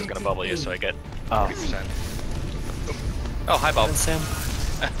fire strike, I was gonna bubble you, so I get 30%. Oh, hi, Bob. Sam.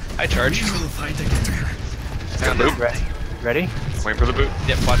 Hi, Charge. got a boot. Ready? Wait for the boot.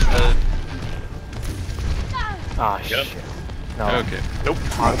 Yep, watch the... Ah, shit. No. Okay. Nope.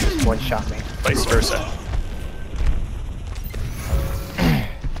 Oh, just one-shot me. Vice versa.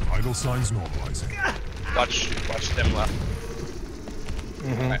 Vital signs normalizing. Watch them left.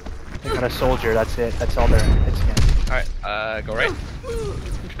 Mm-hmm. They got a soldier, that's it. That's all they're hits against. Alright, go right.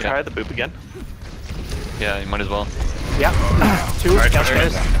 Try the boop again. Yeah, you might as well. Yeah. Two. Alright,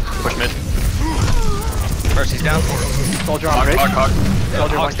 downstairs. push mid. Mercy's down. Soldier on bridge. Hawk.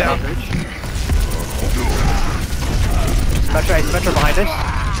 Soldier Hawk's down. bridge. Symmetra behind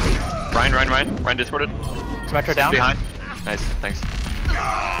us. Ryan distorted. Symmetra down. Behind. Nice, thanks.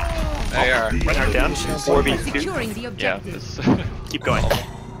 There you are. Reinhardt down. 4v2. Securing the Yeah, objective. Keep going.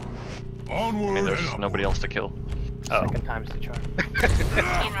 I mean, there's nobody else to kill. Oh. Second time's the charm.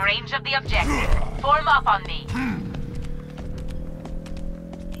 In range of the objective. Form up on me.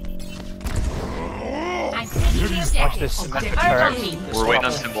 I'm taking the objective. Watch this Symmetra turret. We're waiting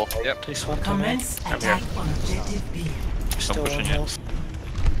on Symbol. Yep. Please swap to me. Commence attack on objective B. Still pushing on you. health.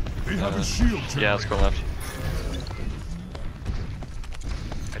 Yeah, let's go left.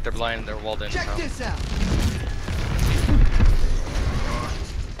 Right, they're blind, they're walled in. Check So. this out.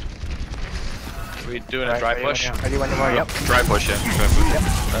 We doing a dry push? Ready when you are, yep. Dry push, yeah. Dry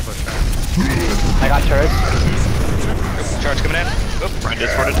push, alright. I got turrets. Charge coming in. Oop, Ryan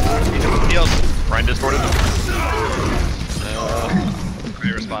distorted. Heals. Ryan distorted.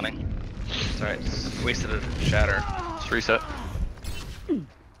 Great responding. It's alright. Wasted a shatter. Let's reset.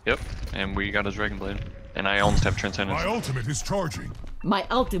 Yep, and we got his Dragon Blade. And I almost have Transcendence. My ultimate is charging. My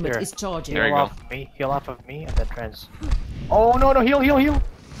ultimate Here. is charging. There you Heal go. off of me. Heal off of me and then trans. Oh no, heal.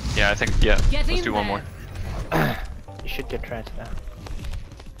 Yeah, I think, yeah. Get Let's in do one there. more. You should get trans now.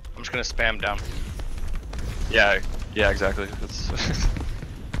 I'm just gonna spam down. Yeah, exactly. It's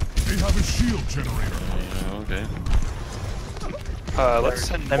They have a shield generator. okay. Let's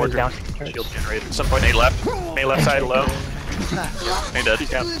send That more means down. shield generated at some point. May left. May left side low. May dead.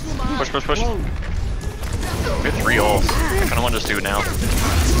 Down. Push. We have 3 ults. I kinda want to just do it now.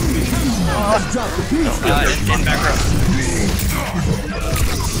 In back row.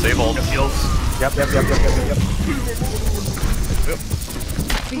 Save ult. Yep.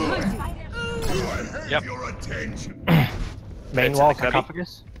 Yep. Main It's wall, in the cubby.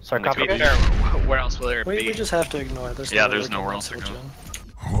 sarcophagus. Sarcophagus. Where else will there We be? just have to ignore. There's Yeah, no there's way nowhere we else to can go.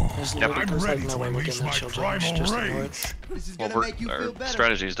 There's, Yep. there's like ready no to way we're release getting that my shield damage. primal Just ignore it. rage. This is Well, gonna make you feel our better.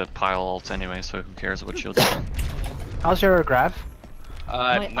 strategy is to pile ults anyway, so who cares what shields. How's your grab?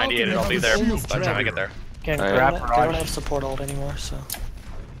 98, it'll be there by the time I get there. Can Alright. grab They don't have barrage. support ult anymore, so.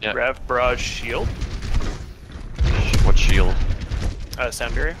 Yeah. Rev, barrage, shield. What shield?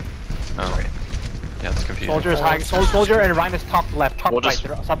 Sound barrier. Oh. Yeah, it's confusing. Soldier is high. Soldier and Ryan is top left, top We'll right.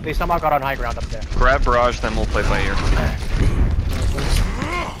 just- They somehow got on high ground up there. Grab barrage, then we'll play by ear.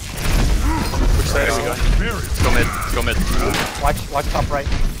 Which side are we going? Let's go mid. Watch top right.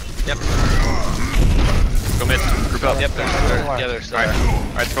 Yep. Go mid. Group up. Yep, they're still there.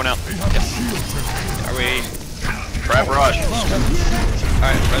 Alright, let's go now. Are we... Grab barrage.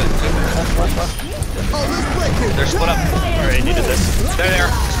 Alright, they're split up. Alright, needed this. They're there.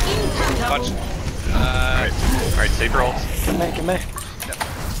 Watch. Alright, save your ults. Get me.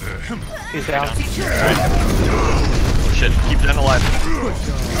 He's down. Oh shit, keep them alive.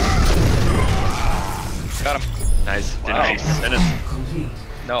 Got him. Nice. Didn't Wow. ace. Finish.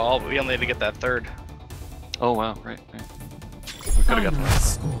 No, we only need to get that third. Oh wow, right. We could've got Final that.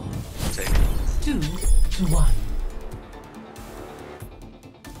 score Take. 2-1.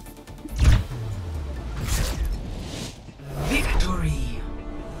 Victory.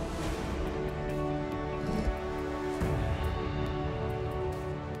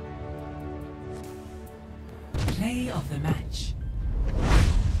 Play of the match.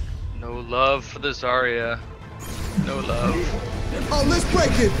 No love for the Zarya. No love. Oh, let's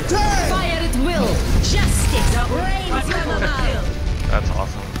break it. Damn! Fire at will. Justice reigns from above. That's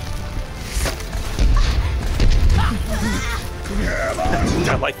awesome.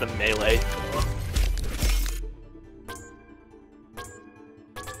 I like the melee.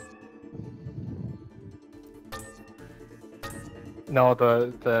 No,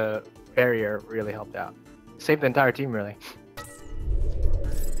 the barrier really helped out. Saved the entire team, really.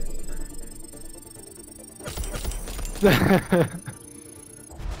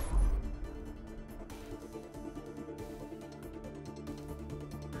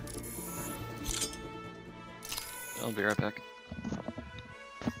 I'll be right back.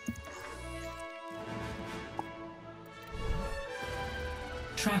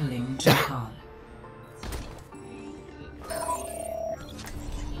 Traveling to Hall.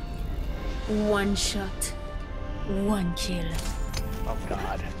 One shot, one kill. Oh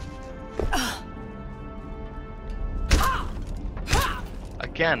god.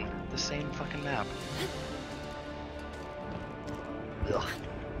 Again, the same fucking map. Ugh.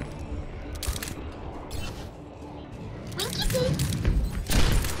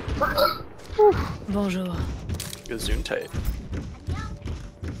 Bonjour. Gesundheit.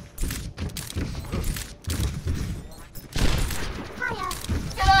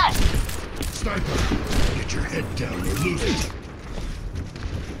 Sniper, get your head down or lose it.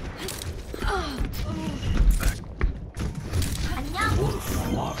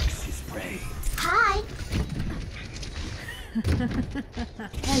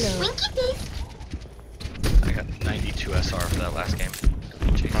 Hello. Winky face. I got 92 SR for that last game.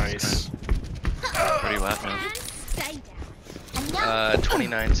 Nice. What are you at, man?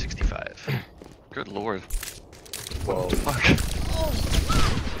 2965. Good lord. Whoa. Fuck.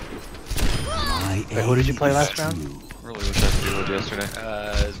 Wait, who did you play last round? Really wish I could do it yesterday.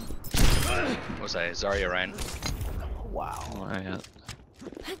 What was I? Zarya Ryan. Wow. Oh, yeah.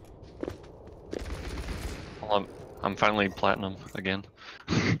 Well, I'm finally platinum again.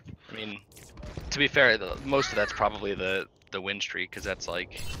 I mean, to be fair, most of that's probably the win streak, because that's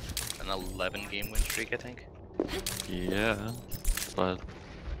like an 11 game win streak, I think. Yeah, but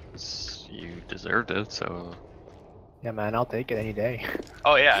you deserved it, so. Yeah, man, I'll take it any day.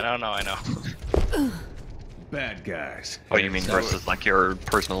 Oh yeah, I know. Bad guys. Oh, you mean versus like your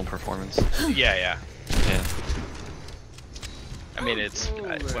personal performance? Yeah. Yeah. I mean, it's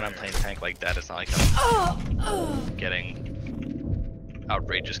when I'm playing tank like that, it's not like I'm getting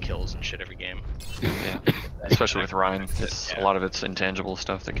outrageous kills and shit every game. Yeah. Especially with Ryan, it's a lot of it's intangible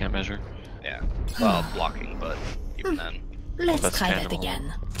stuff they can't measure. Yeah. Well, blocking, but even then. Let's That's try that tangible.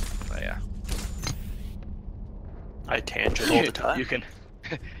 again. But yeah. I tangent all the time.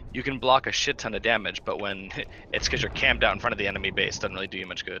 You can block a shit ton of damage, but when it's because you're camped out in front of the enemy base, doesn't really do you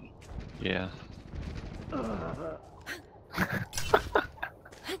much good. Yeah.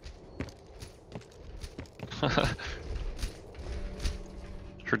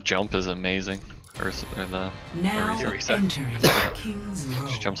 Her jump is amazing. Or the Now Orisa. entering King's Row.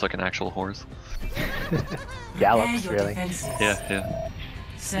 She jumps like an actual horse. Gallops, really. Yeah.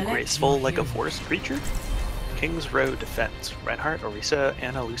 Graceful like a forest creature. King's Row defense. Reinhardt, Orisa,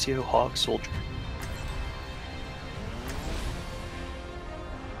 Anna, Lucio, Hog, Soldier.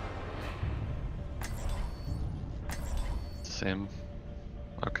 Same.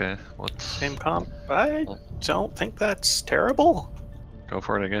 Okay, what's... Same comp. I don't think that's terrible. Go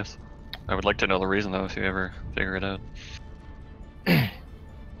for it, I guess. I would like to know the reason, though, if you ever figure it out.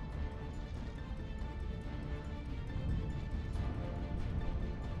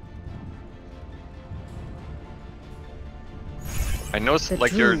 I noticed, The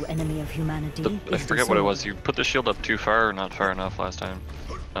like, true enemy of humanity I is forget the what it soul. was. You put the shield up too far or not far enough last time.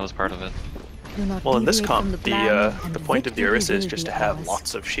 That was part of it. Do not Well, in this deviate comp, from the plan, and point of the victory Orisa is will just be to have ours.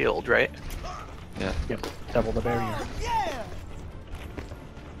 lots of shield, right? Yeah. Yep, double the barrier.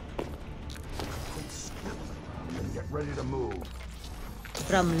 Get ready to move.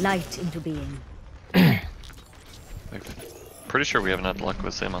 From light into being. I'm pretty sure we haven't had luck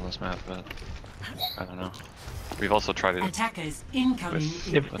with Sim on this map, but I don't know. We've also tried it Attackers incoming.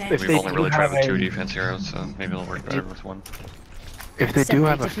 If we've they only really do tried have with 2 a- defense heroes, so maybe it'll work better with 1. If they do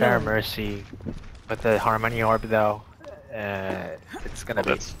have a Separate fair flow. mercy with the Harmony Orb, though, it's gonna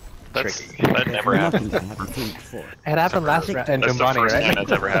be tricky. That never happened. It happened last round in That's the Jumbani, first time right?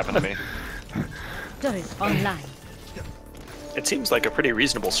 that's ever happened to me. Turret online. It seems like a pretty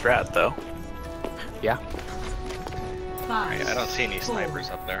reasonable strat, though. Yeah. I don't see any snipers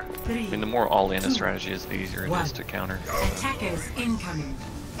up there. I mean, the more all-in a strategy is, the easier it is to counter. Attackers incoming.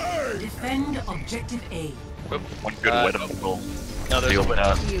 Defend objective A. One good Widow will No, there's deal a with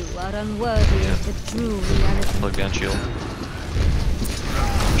Widow. that. You are unworthy of the true reality. Plug down shield.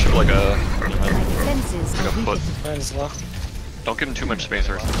 Should like a Defenses like are a foot. Friends low. Don't give him too much space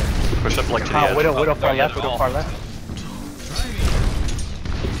first. Push up like to the edge. Widow far don't get left, it Widow all. far left.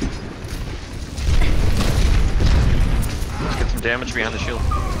 Get some damage behind the shield.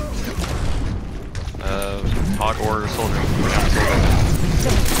 Hog or soldier.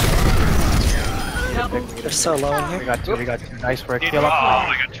 They're so low in here. We got two. Nice work. Oh, Heal up.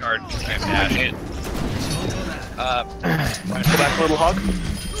 I got charged. I dashed. Go back a little, Hog.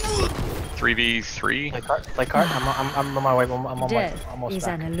 3v3. Play cart. I'm on my way. I'm on my Death almost is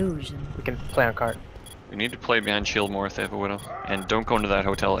back. an illusion. We can play on cart. We need to play behind shield more if they have a Widow. And don't go into that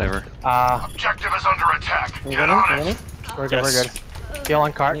hotel ever. Objective is under attack. You Get winning? on You it. winning? We're good. We're good. Heal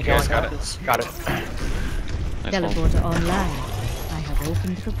on cart. Heal on got cart. Got it. Nice one. Teleporter online. I have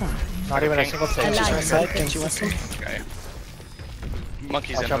opened the path. Not even a single thing. Genji's Alive. right side. Genji wants him. Okay.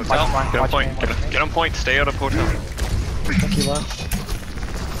 Monkey's I'll in jump hotel. watch Get on me, point. watch me. Get on point. Stay out of hotel. Monkey low.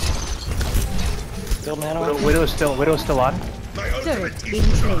 Build mana on. Widow's still on. Turret in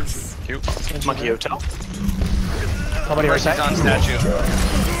place. Cute. Monkey Hotel. Somebody Mercy's right on statue.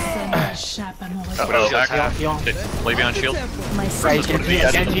 Widow's back. Heal. Play behind shield. My Right, Go to the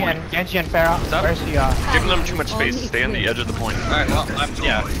edge of the point. Genji and Pharah. Mercy, Give them too much space. Stay on the edge of the point. Alright, well,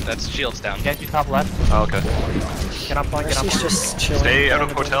 yeah, that's shields down. Genji top left. Oh, okay. Get on point. Get on She's point. just chilling. Stay out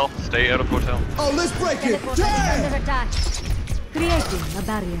of hotel. Stay out of hotel. Oh, let's break it! Teleporter is under attack. Creating a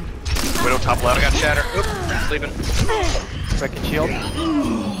barrier. Widow top left. I got shatter. Oop, sleeping. Breaking shield.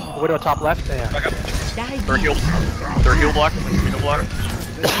 Widow top left. Yeah. They're healed. They're heal block. Heal block.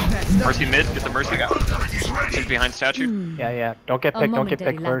 Mercy mid. Get the Mercy. She's behind statue. Yeah, yeah. Don't get picked. Don't get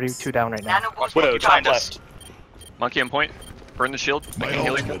picked. We're 2 down right now. Widow top left. Monkey on point. Burn the shield. I My can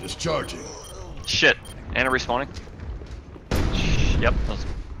heal you. ultimate is charging. Shit. Anna respawning. Yep. That was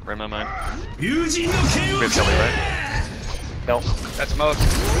right in my mind. We have Kelly, right? Nope. That's Moat.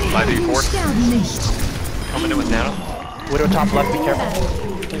 5v4. Coming in with Nano. Widow top left. Be careful.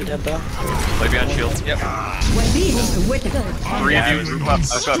 They're dead though. Play behind shield. Yep. 3 of you. Group up.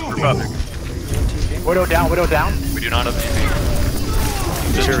 Group up. Widow down. Widow down. We do not have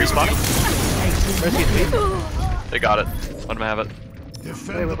TP. Just respawning. Mercy's me. They got it. Let them have it.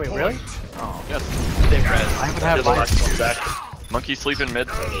 Wait, really? Oh. Yes. They res. I haven't had life. Back. Monkey sleeping mid.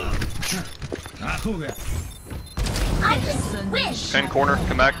 I just wish. 10 corner.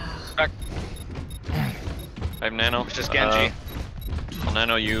 Come back. Back. I have Nano. It's just Genji. I'll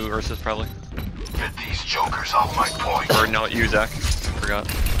Nano you, Ursus probably. Get these jokers off my point. Or no, you, Zach. Forgot.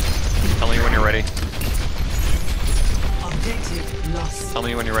 Tell me when you're ready. Objective lost. Tell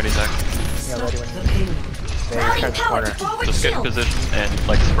me when you're ready, Zach. Yeah, ready when you're ready. There, turn the corner. Just get in position and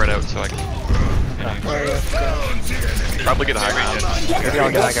like spread out so I can. Probably get a high ground. Maybe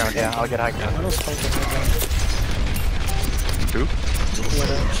I'll get high ground. Yeah, I'll get high ground. Who?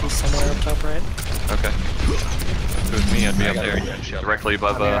 Widow, she's somewhere up top right. Okay. If it was me, I'd be up there. Directly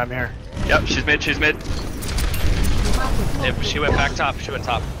above. I'm here. Yep, she's mid. She's mid. Yep, she went back top. She went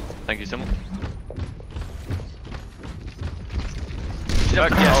top. Thank you, Simon. Yeah,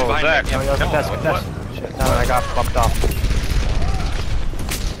 oh, Zach. No, that's shit, no, I got bumped off.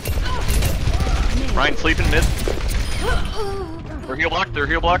 Ryan sleeping mid. They're heal blocked. They're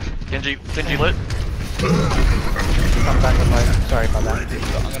heal blocked. Genji lit. Come back with my. Sorry about that.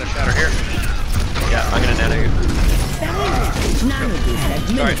 I'm gonna shatter here. Yeah, I'm gonna nano you.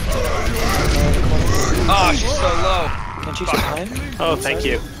 Sorry. Oh, she's so low. Can she survive? Oh, thank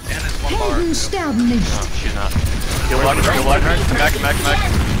you. And it's 1 bar. Oh, she's not. Heal blocked. Heal blocked. Come back. Come back. Come back.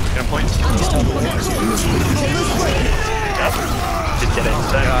 Get a point. Yep. Did get it.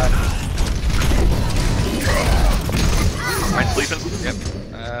 Ryan sleeping. Yep.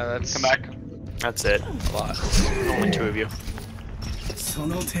 That's come back. That's it. A lot. Only 2 of you.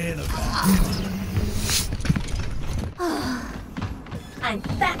 I'm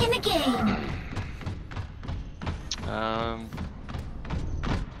back in the game.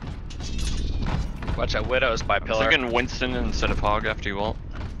 Watch out, Widow's by pillar. Thinking Winston instead of Hog after you ult.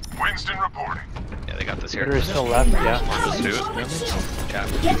 Winston reporting. Yeah, they got this here. Widow is still left. Yeah. Just do it. Yeah.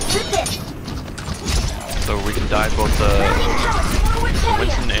 Get to this. So we can dive both the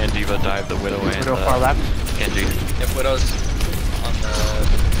Winston and Diva dive the Widow and Widow far left. Genji. If Widow's on the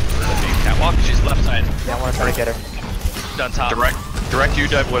main catwalk, she's left side. Yeah, I want to try to get her. Done top. Direct you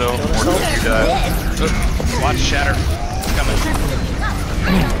dive Widow, or you dive. Watch shatter. Coming.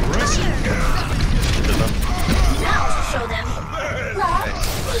 Now show them.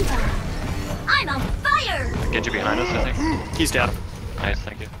 I'm on fire. Genji behind us, I think. He's down. Nice,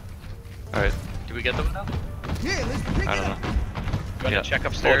 thank you. Alright. Did we get the Widow? I don't know. Yeah. Check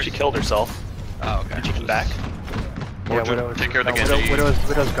upstairs. Oh, she killed herself. Oh, okay. Did she come back? Yeah, Widow's, take care of the no, Genji.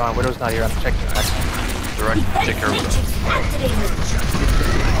 Widow's gone. Widow's not here. I'm checking back. Direct, take care of Widow.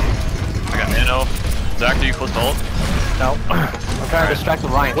 I got Nano. Zach, are you close to ult? No. I'm trying to distract the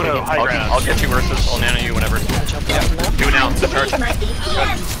Ryan. Widow, I'll get you versus. I'll Nano you whenever. Yeah. Do it now. The charge. Doesn't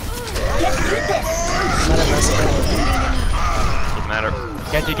matter.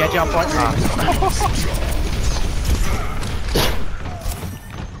 Genji on point.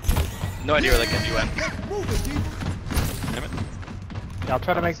 No idea where that Genji went. Damn it. Yeah, I'll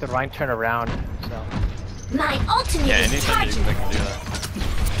try to make the Ryan turn around. So. My ultimate Yeah, is anytime you charging. can do that.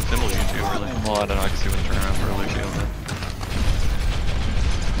 Symbol you too, really. Well, I don't know. I can see when to turn around for Lucio.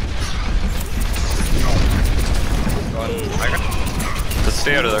 Just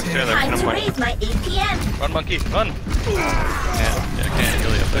stay out of there. Stay out of there. Time Get to him raise my APM. Run, monkey, run! can't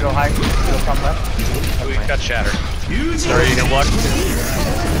heal you up there. Widow high. Widow top left. We got shatter. Sorry, you can block.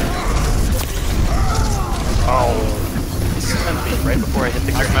 Oh. This is gonna be right before I hit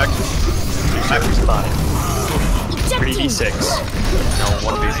the ground. I responded. 3d6. No,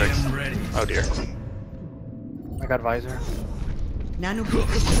 1d6. Oh dear. I got visor. Nano boot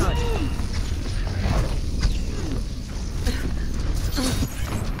is charged.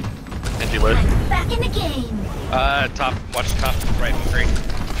 Genji lit. Back in the game. Top, watch top, right, green.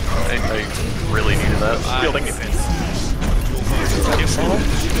 I really needed that. Fielding it.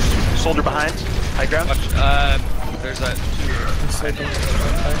 Soldier behind. High ground. Watch, there's a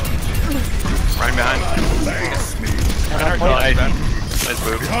Running behind. Nice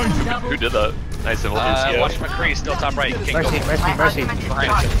move. Who did that? Nice symbol. Watch McCree still top right. Mercy.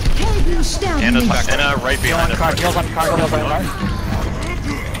 Anna's Anna right behind us. Heals on card.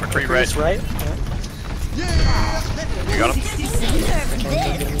 McCree right. You got him?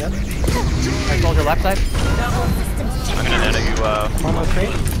 Right soldier left side. I'm gonna net you,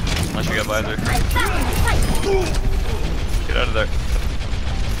 unless you got visor. Get out of there.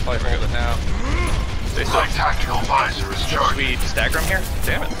 Probably forget it now. Stay still. Tactical visor is Should we stagger him here?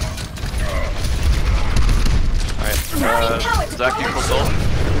 Damn it. Alright, Zach, you full soul.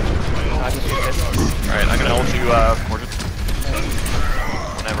 Alright, I'm gonna ult you, Morgan.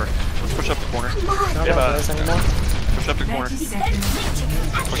 Whenever. Let's push up the corner. Push up the corner.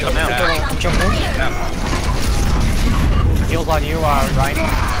 Push up now. I'm jumping in. Heals on you, Ryan.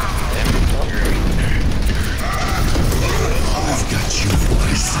 I've got you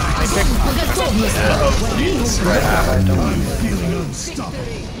on my side.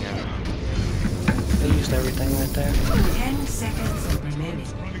 They used everything right there. 10 seconds remaining.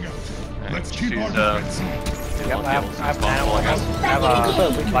 Let's keep on. I have a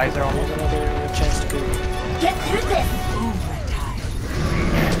visor almost. Another chance to go. Get through this.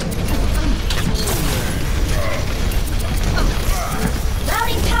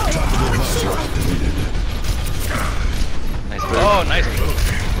 Routing power. Nice move. Oh, nice move.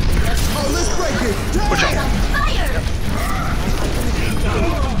 Let's break it. Push up.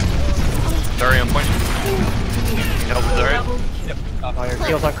 Sorry, on point. Help with Zarya. Yep.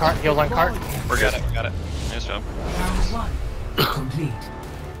 Heals on cart. We got it. Nice job. Round 1 complete.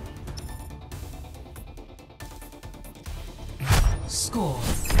 Score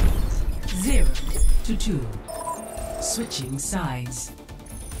 0-2. Switching sides.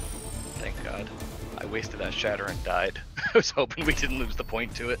 Thank God. I wasted that shatter and died. I was hoping we didn't lose the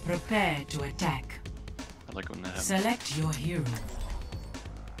point to it. Prepare to attack. I like when that happens. Select your hero.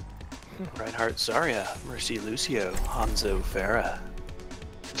 Reinhardt, Zarya, Mercy, Lucio, Hanzo, Pharah.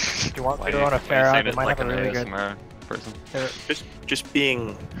 Do you want me to run a Pharah? They might have a really good person. Just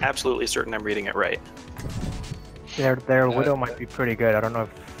being absolutely certain I'm reading it right. Their Widow might be pretty good. I don't know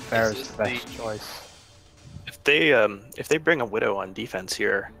if Pharah's the best choice. If they bring a Widow on defense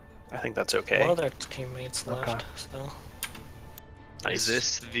here, I think that's okay. One of their teammates left, so. Is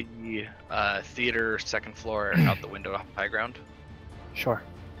this the theater second floor out the window high ground? Sure.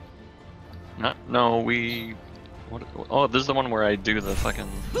 No, we. What? Oh, this is the one where I do the fucking.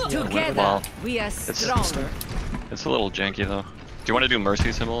 Together, we are strong. It's a little janky though. Do you want to do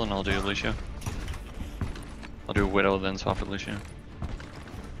Mercy symbol and I'll do Lucio? I'll do Widow then swap with Lucio.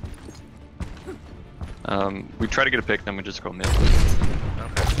 We try to get a pick, then we just go mid.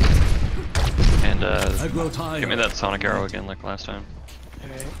 Okay. And give me that Sonic Arrow again like last time.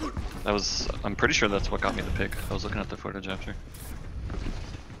 That was. I'm pretty sure that's what got me the pick. I was looking at the footage after.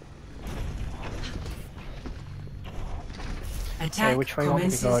 Hey, which way do you want me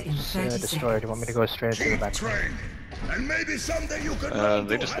to go destroy? Do you want me to go straight to the back? And maybe someday you could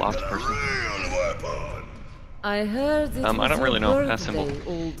They just lost a person. I heard it I don't really know. Pass symbol.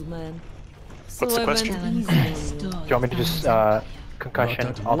 old man. What's the question? Do you want me to just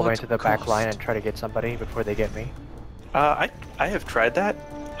concussion all the way to the back line and try to get somebody before they get me? I have tried that.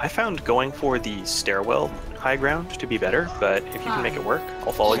 I found going for the stairwell high ground to be better, but if you can make it work,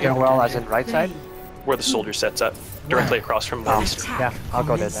 I'll follow you. Stairwell as in right side? Where the soldier sets up, directly across from where we start. Yeah, I'll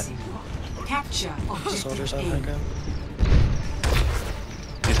go there then. Capture Soldiers on high ground.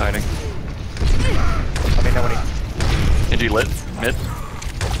 He's hiding. Let me know when he... Genji lit. Mid.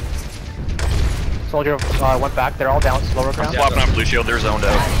 Soldier went back. They're all down. Slower ground. I'm swapping off blue shield. They're zoned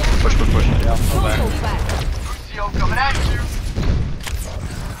out. Push. Yeah, fall back. Lucio coming at you.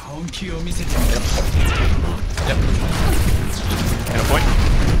 Yep. And a point.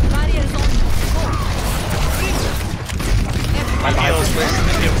 My heals, please.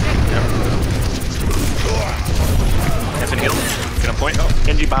 Yep. Hanson healed. Get a point.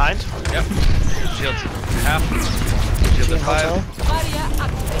 Genji behind. Yep. Shields half. Shields at 5.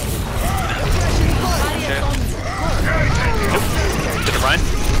 Okay. Did it Ryan?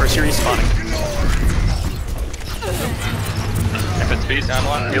 First series spawning. Defense beast. Down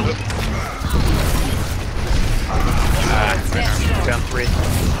 1. Healed. Down 3.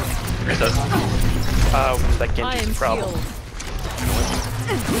 Reset. That Genji's the problem.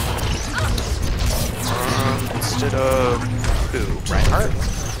 Instead of who? Reinhardt?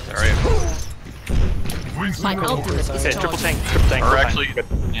 Sorry. My ultimate is Okay, triple charging. tank. Or we're actually,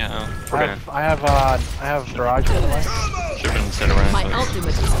 fine. yeah. Okay. I have barrage by the way. Should've been set around. My ultimate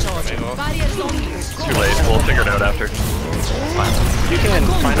is charging. Barriers on me. Too late. We'll figure it out after. Fine. You can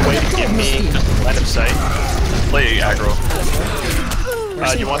find a way to give me line of sight. Play aggro.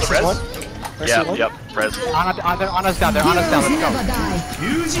 You want the res? Yeah, yep, res. Ana's down there, let's go.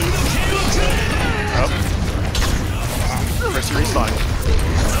 Oh. Mercy respawn.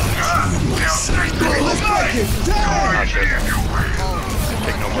 Oh shit.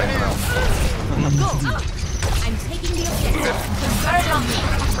 Take no blame. I'm taking the objective. Convert on me.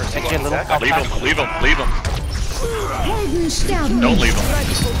 Leave him. Don't leave him.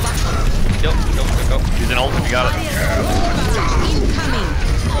 Go. He's an ult, you got it.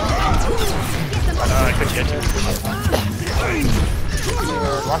 I couldn't get you.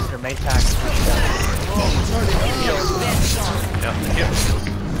 Lost their main tank. Yeah.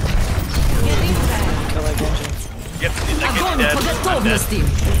 Kill that Genji. Yep, he's dead. I'm dead.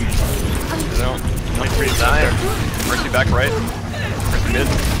 Only 3 is out there. Mercy back right. Mercy mid.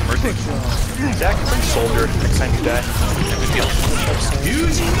 Mercy. Zach, bring soldier next time you die.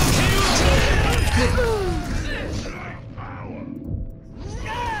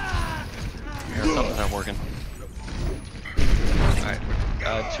 Something's not working. Alright,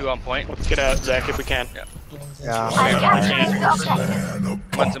 2 on point. Let's get out, Zach, if we can. Yeah.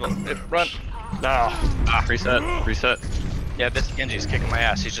 Run. No. Reset. Yeah, this Genji's kicking my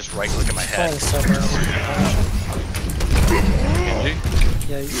ass. He's just right-clicking my head. Genji?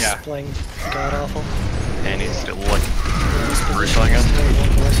 Yeah, he's playing god awful. And he's still like bristling us.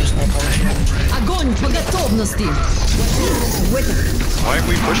 Огонь по готовности. Why are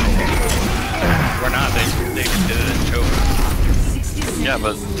we pushing? We're not. They did it in choke. Yeah,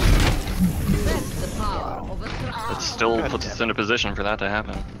 but it still puts us in a position for that to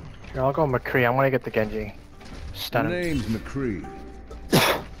happen. Here, I'll go McCree. I'm gonna get the Genji. Stun him. Name's McCree.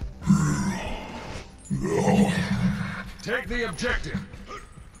 Take the objective.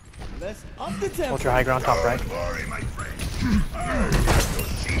 Let's up the tempo. Hold your high ground top right.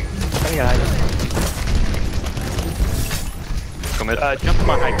 Commit. Jump him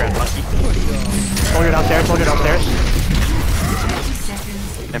on high ground, monkey. Soldier downstairs.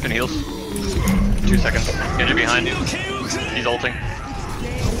 Infant heals. 2 seconds. Genji behind you. He's ulting.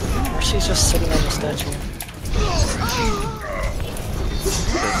 She's just sitting on the statue.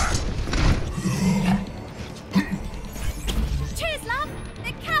 Cheers, love!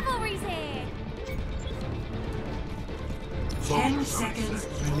 The cavalry's here! 10 seconds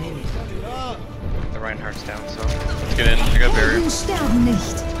remaining. The Reinhardt's down, so. Let's get in. I got barrier.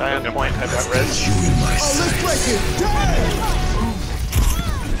 Die on point, I've got res.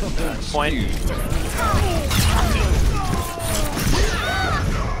 Point.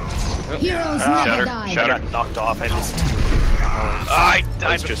 Shatter. I got knocked off, I missed.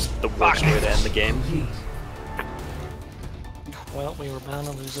 That's just the worst way to end the game. Well, we were bound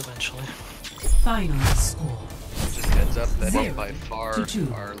to lose eventually. Final score. Just heads up, that is 0 by far to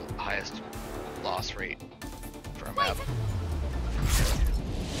 2. our highest loss rate for a map.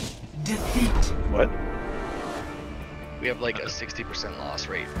 Defeat. What? We have like a 60% loss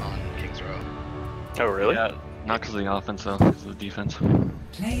rate on King's Row. Oh, really? Yeah, not because of the offense though, because of the defense.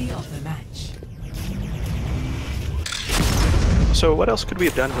 Play of the match. So what else could we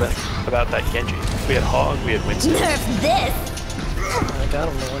have done about that Genji? We had Hog, we had Winston. Nerf this! I got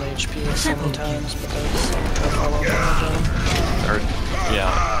him to 1 HP so many times because I all over him. Or,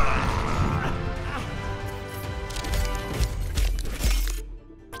 yeah.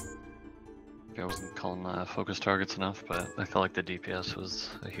 I wasn't calling focus targets enough, but I felt like the DPS was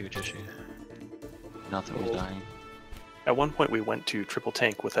a huge issue. Nothing was dying. At one point we went to triple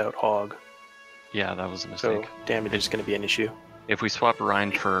tank without Hog. Yeah, that was a mistake. So damage is going to be an issue. If we swapped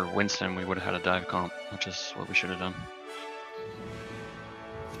Ryan for Winston, we would have had a dive comp, which is what we should have done.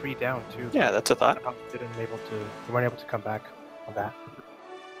 3 down too. Yeah, that's a thought. They weren't able to come back on that.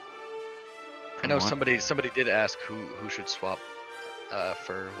 I know somebody did ask who should swap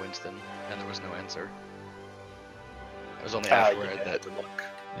for Winston, and there was no answer. It was only afterward that.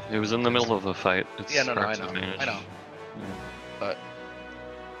 It was in the middle of a fight. It's Yeah, no, I Arc's know, advantage. I know. Yeah. But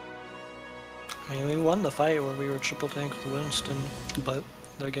I mean, we won the fight where we were triple tank with Winston, but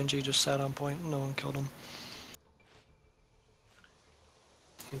their Genji just sat on point and no one killed him.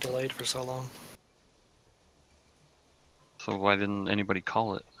 He delayed for so long. So why didn't anybody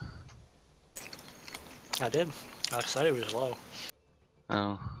call it? I did. I said it was low.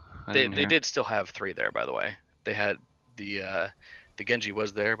 Oh, they did still have 3 there, by the way. They had the Genji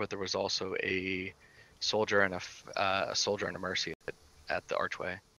was there, but there was also a soldier and a soldier and a Mercy at the archway.